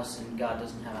palace and God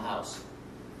doesn't have a house.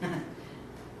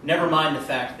 Never mind the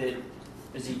fact that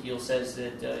Ezekiel says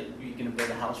that you're going to build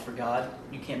a house for God.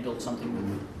 You can't build something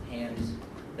with hands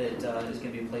that is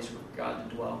going to be a place for God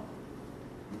to dwell.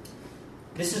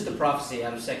 This is the prophecy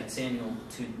out of 2 Samuel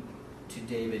to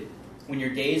David. When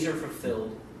your days are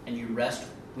fulfilled and you rest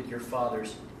with your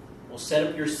fathers, will set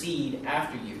up your seed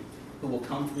after you, who will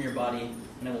come from your body,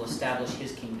 and I will establish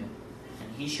his kingdom.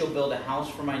 And he shall build a house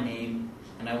for my name,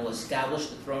 and I will establish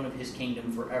the throne of his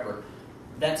kingdom forever.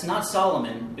 That's not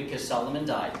Solomon, because Solomon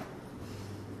died.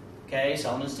 Okay,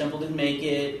 Solomon's temple didn't make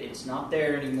it. It's not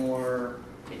there anymore.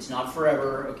 It's not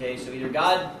forever. Okay, so either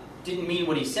God didn't mean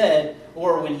what he said,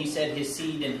 or when he said his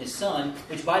seed and his son,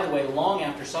 which, by the way, long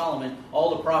after Solomon,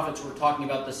 all the prophets were talking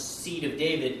about the seed of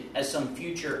David as some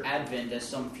future advent, as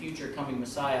some future coming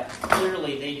Messiah.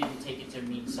 Clearly, they didn't take it to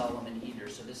mean Solomon either,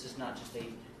 so this is not just a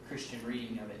Christian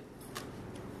reading of it.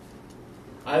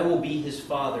 I will be his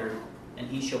father, and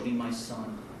he shall be my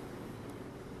son.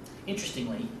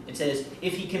 Interestingly, it says,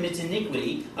 if he commits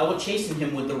iniquity, I will chasten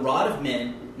him with the rod of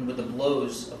men and with the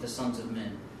blows of the sons of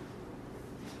men.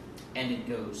 And it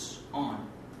goes on.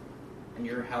 And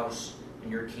your house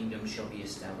and your kingdom shall be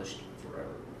established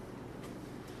forever.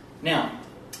 Now,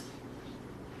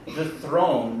 the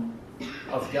throne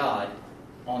of God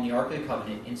on the Ark of the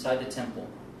Covenant inside the temple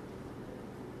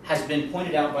has been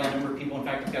pointed out by a number of people. In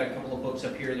fact, I've got a couple of books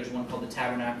up here. There's one called The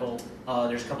Tabernacle.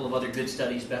 There's a couple of other good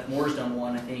studies. Beth Moore's done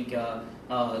one. I think the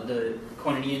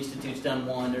Koinonia Institute's done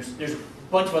one. There's a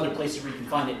bunch of other places where you can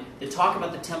find it that talk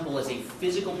about the temple as a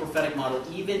physical prophetic model,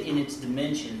 even in its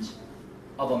dimensions,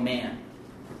 of a man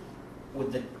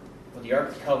with the Ark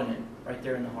of the Covenant right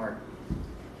there in the heart.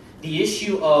 The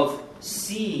issue of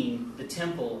seeing the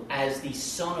temple as the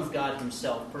Son of God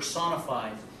himself,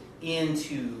 personified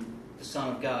into the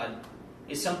Son of God,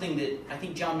 is something that I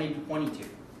think John may be pointing to.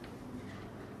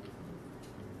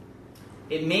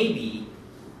 It may be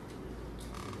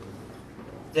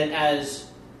that,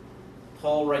 as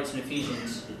Paul writes in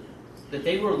Ephesians, that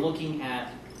they were looking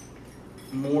at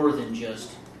more than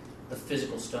just the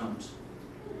physical stones.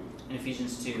 In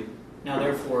Ephesians 2, now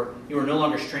therefore you are no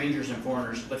longer strangers and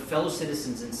foreigners, but fellow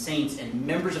citizens and saints and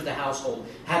members of the household,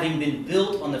 having been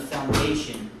built on the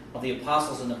foundation of the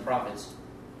apostles and the prophets,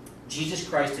 Jesus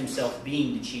Christ himself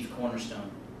being the chief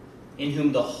cornerstone, in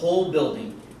whom the whole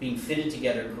building, being fitted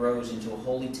together, grows into a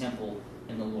holy temple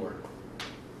in the Lord,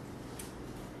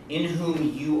 in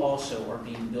whom you also are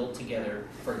being built together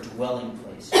for a dwelling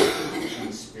place in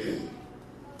the Spirit.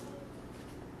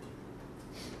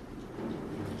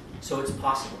 So it's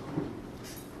possible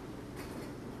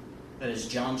that as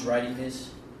John's writing this,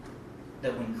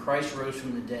 that when Christ rose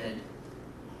from the dead,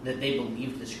 that they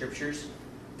believed the Scriptures,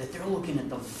 that they're looking at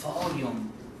the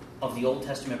volume of the Old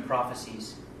Testament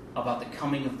prophecies about the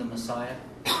coming of the Messiah,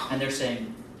 and they're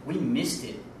saying, we missed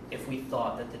it if we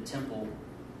thought that the temple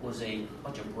was a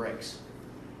bunch of bricks.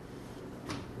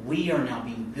 We are now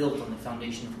being built on the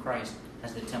foundation of Christ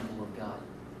as the temple of God.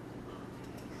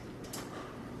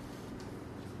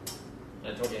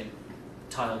 I told you I'd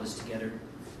tile this together.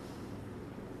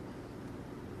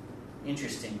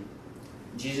 Interesting.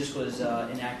 Jesus was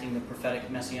enacting the prophetic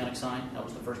messianic sign. That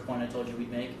was the first point I told you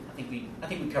we'd make. I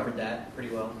think we covered that pretty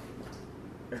well.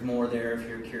 There's more there if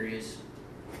you're curious.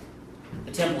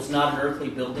 The temple's not an earthly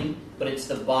building, but it's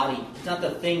the body. It's not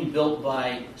the thing built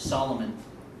by Solomon.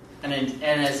 And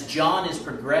as John is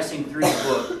progressing through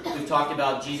the book, we've talked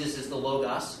about Jesus is the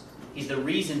Logos. He's the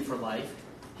reason for life.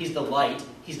 He's the light.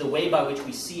 He's the way by which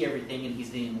we see everything, and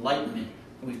he's the enlightenment.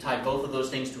 And we've tied both of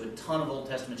those things to a ton of Old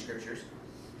Testament scriptures.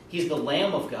 He's the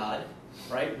Lamb of God,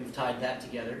 right? We've tied that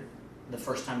together. The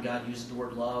first time God uses the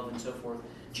word love and so forth.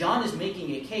 John is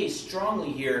making a case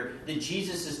strongly here that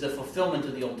Jesus is the fulfillment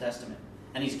of the Old Testament.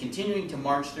 And he's continuing to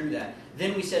march through that.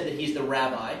 Then we said that he's the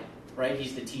rabbi, right?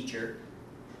 He's the teacher.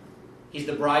 He's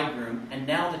the bridegroom. And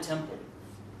now the temple.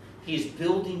 He is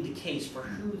building the case for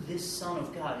who this Son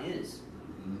of God is.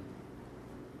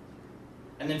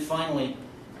 And then finally,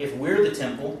 if we're the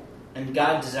temple and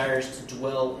God desires to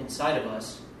dwell inside of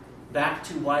us, back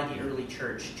to why the early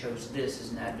church chose this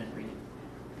as an Advent reading.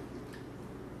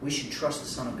 We should trust the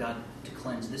Son of God to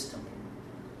cleanse this temple.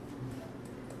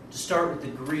 To start with the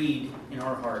greed in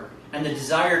our heart and the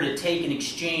desire to take and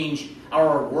exchange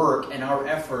our work and our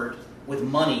effort with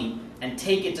money and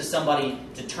take it to somebody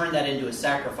to turn that into a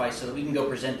sacrifice so that we can go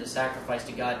present the sacrifice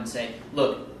to God and say,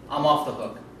 look, I'm off the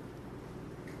hook.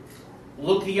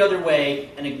 Look the other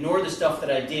way and ignore the stuff that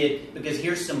I did because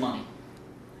here's some money.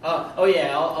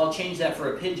 I'll change that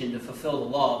for a pigeon to fulfill the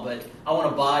law, but I want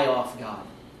to buy off God.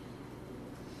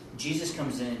 Jesus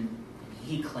comes in, and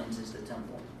he cleanses the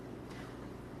temple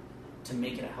to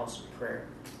make it a house of prayer.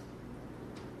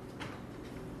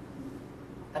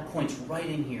 That points right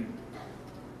in here,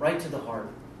 right to the heart.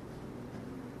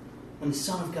 When the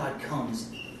Son of God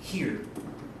comes here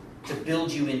to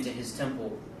build you into his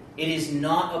temple, it is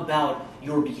not about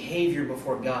your behavior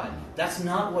before God. That's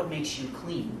not what makes you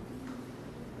clean.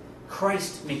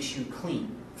 Christ makes you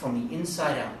clean from the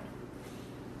inside out.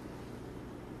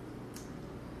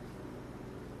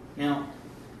 Now,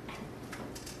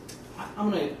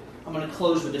 I'm going to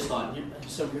close with this thought.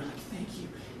 So you're like, thank you.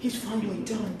 He's finally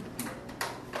done.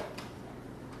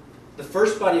 The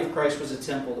first body of Christ was a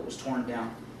temple that was torn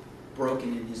down,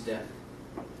 broken in his death.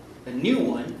 The new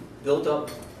one, built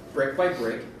up brick by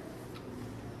brick,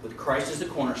 with Christ as the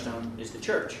cornerstone, is the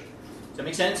church. Does that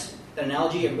make sense? That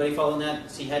analogy? Everybody following that?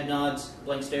 See head nods,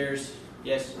 blank stares?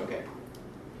 Yes? Okay.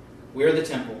 We're the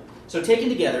temple. So taken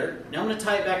together, now I'm going to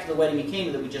tie it back to the wedding of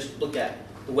Cana that we just looked at.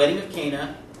 The wedding of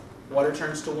Cana, water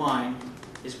turns to wine,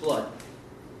 is blood.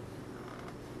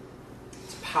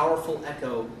 It's a powerful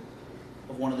echo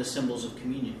of one of the symbols of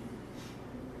communion.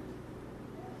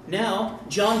 Now,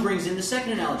 John brings in the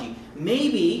second analogy.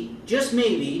 Maybe, just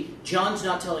maybe, John's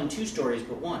not telling two stories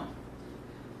but one.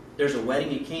 There's a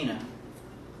wedding at Cana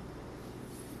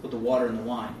with the water and the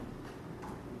wine.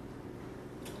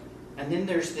 And then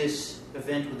there's this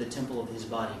event with the temple of his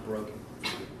body broken.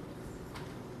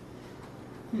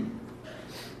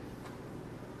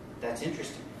 That's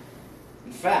interesting.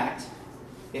 In fact,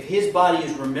 if his body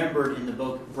is remembered in the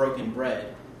broken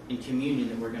bread, in communion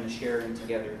that we're going to share in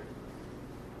together,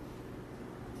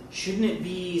 shouldn't it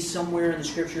be somewhere in the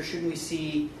Scripture, shouldn't we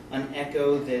see an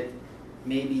echo that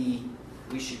maybe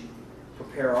we should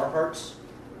prepare our hearts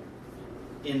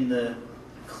in the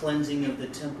cleansing of the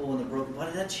temple and the broken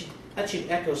body? That should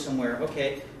echo somewhere.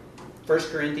 Okay, 1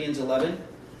 Corinthians 11,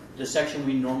 the section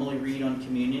we normally read on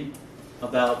communion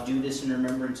about do this in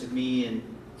remembrance of me, and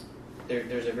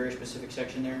there's a very specific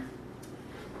section there.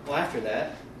 Well, after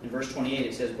that, in verse 28,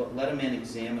 it says, "But let a man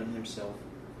examine himself,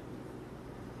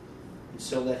 and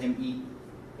so let him eat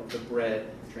of the bread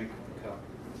and drink of the cup."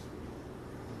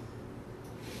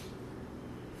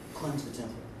 Cleanse the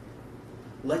temple.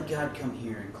 Let God come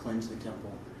here and cleanse the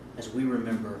temple as we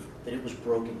remember that it was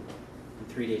broken and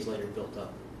 3 days later built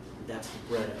up. That's the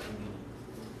bread of communion.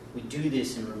 We do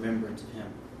this in remembrance of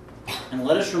him. And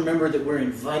let us remember that we're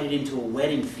invited into a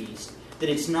wedding feast, that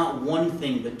it's not one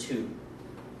thing but two.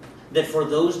 That for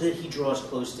those that he draws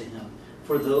close to him,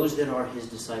 for those that are his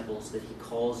disciples, that he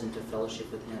calls into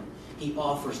fellowship with him, he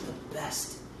offers the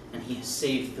best, and he has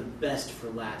saved the best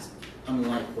for last,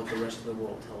 unlike what the rest of the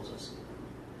world tells us.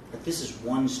 But this is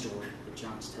one story that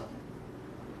John's telling.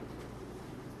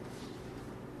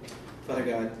 Father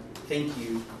God, thank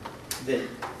you that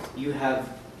you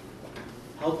have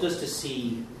helped us to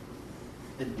see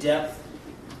the depth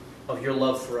of your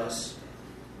love for us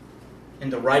in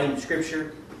the writing of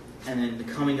Scripture and in the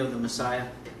coming of the Messiah.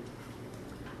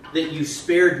 That you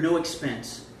spared no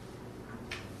expense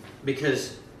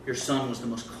because your Son was the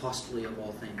most costly of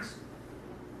all things.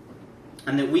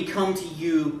 And that we come to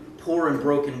you poor and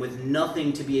broken with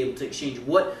nothing to be able to exchange.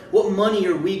 What money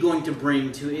are we going to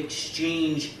bring to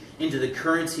exchange into the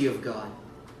currency of God?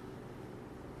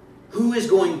 Who is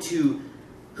going to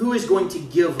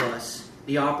give us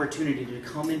the opportunity to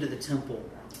come into the temple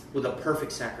with a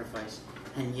perfect sacrifice?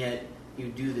 And yet you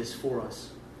do this for us.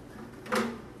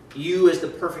 You, as the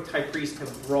perfect high priest,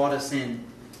 have brought us in,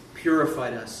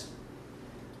 purified us,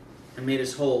 and made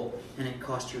us whole, and it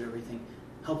cost you everything.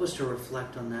 Help us to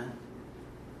reflect on that.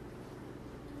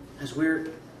 As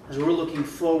we're looking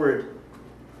forward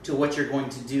to what you're going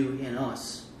to do in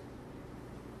us,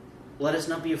 let us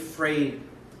not be afraid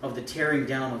of the tearing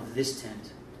down of this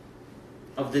tent,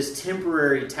 of this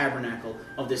temporary tabernacle,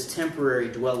 of this temporary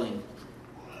dwelling.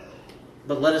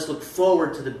 But let us look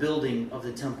forward to the building of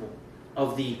the temple,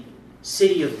 of the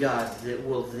city of God that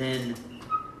will then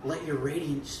let your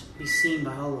radiance be seen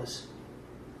by all of us.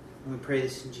 And we pray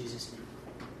this in Jesus' name.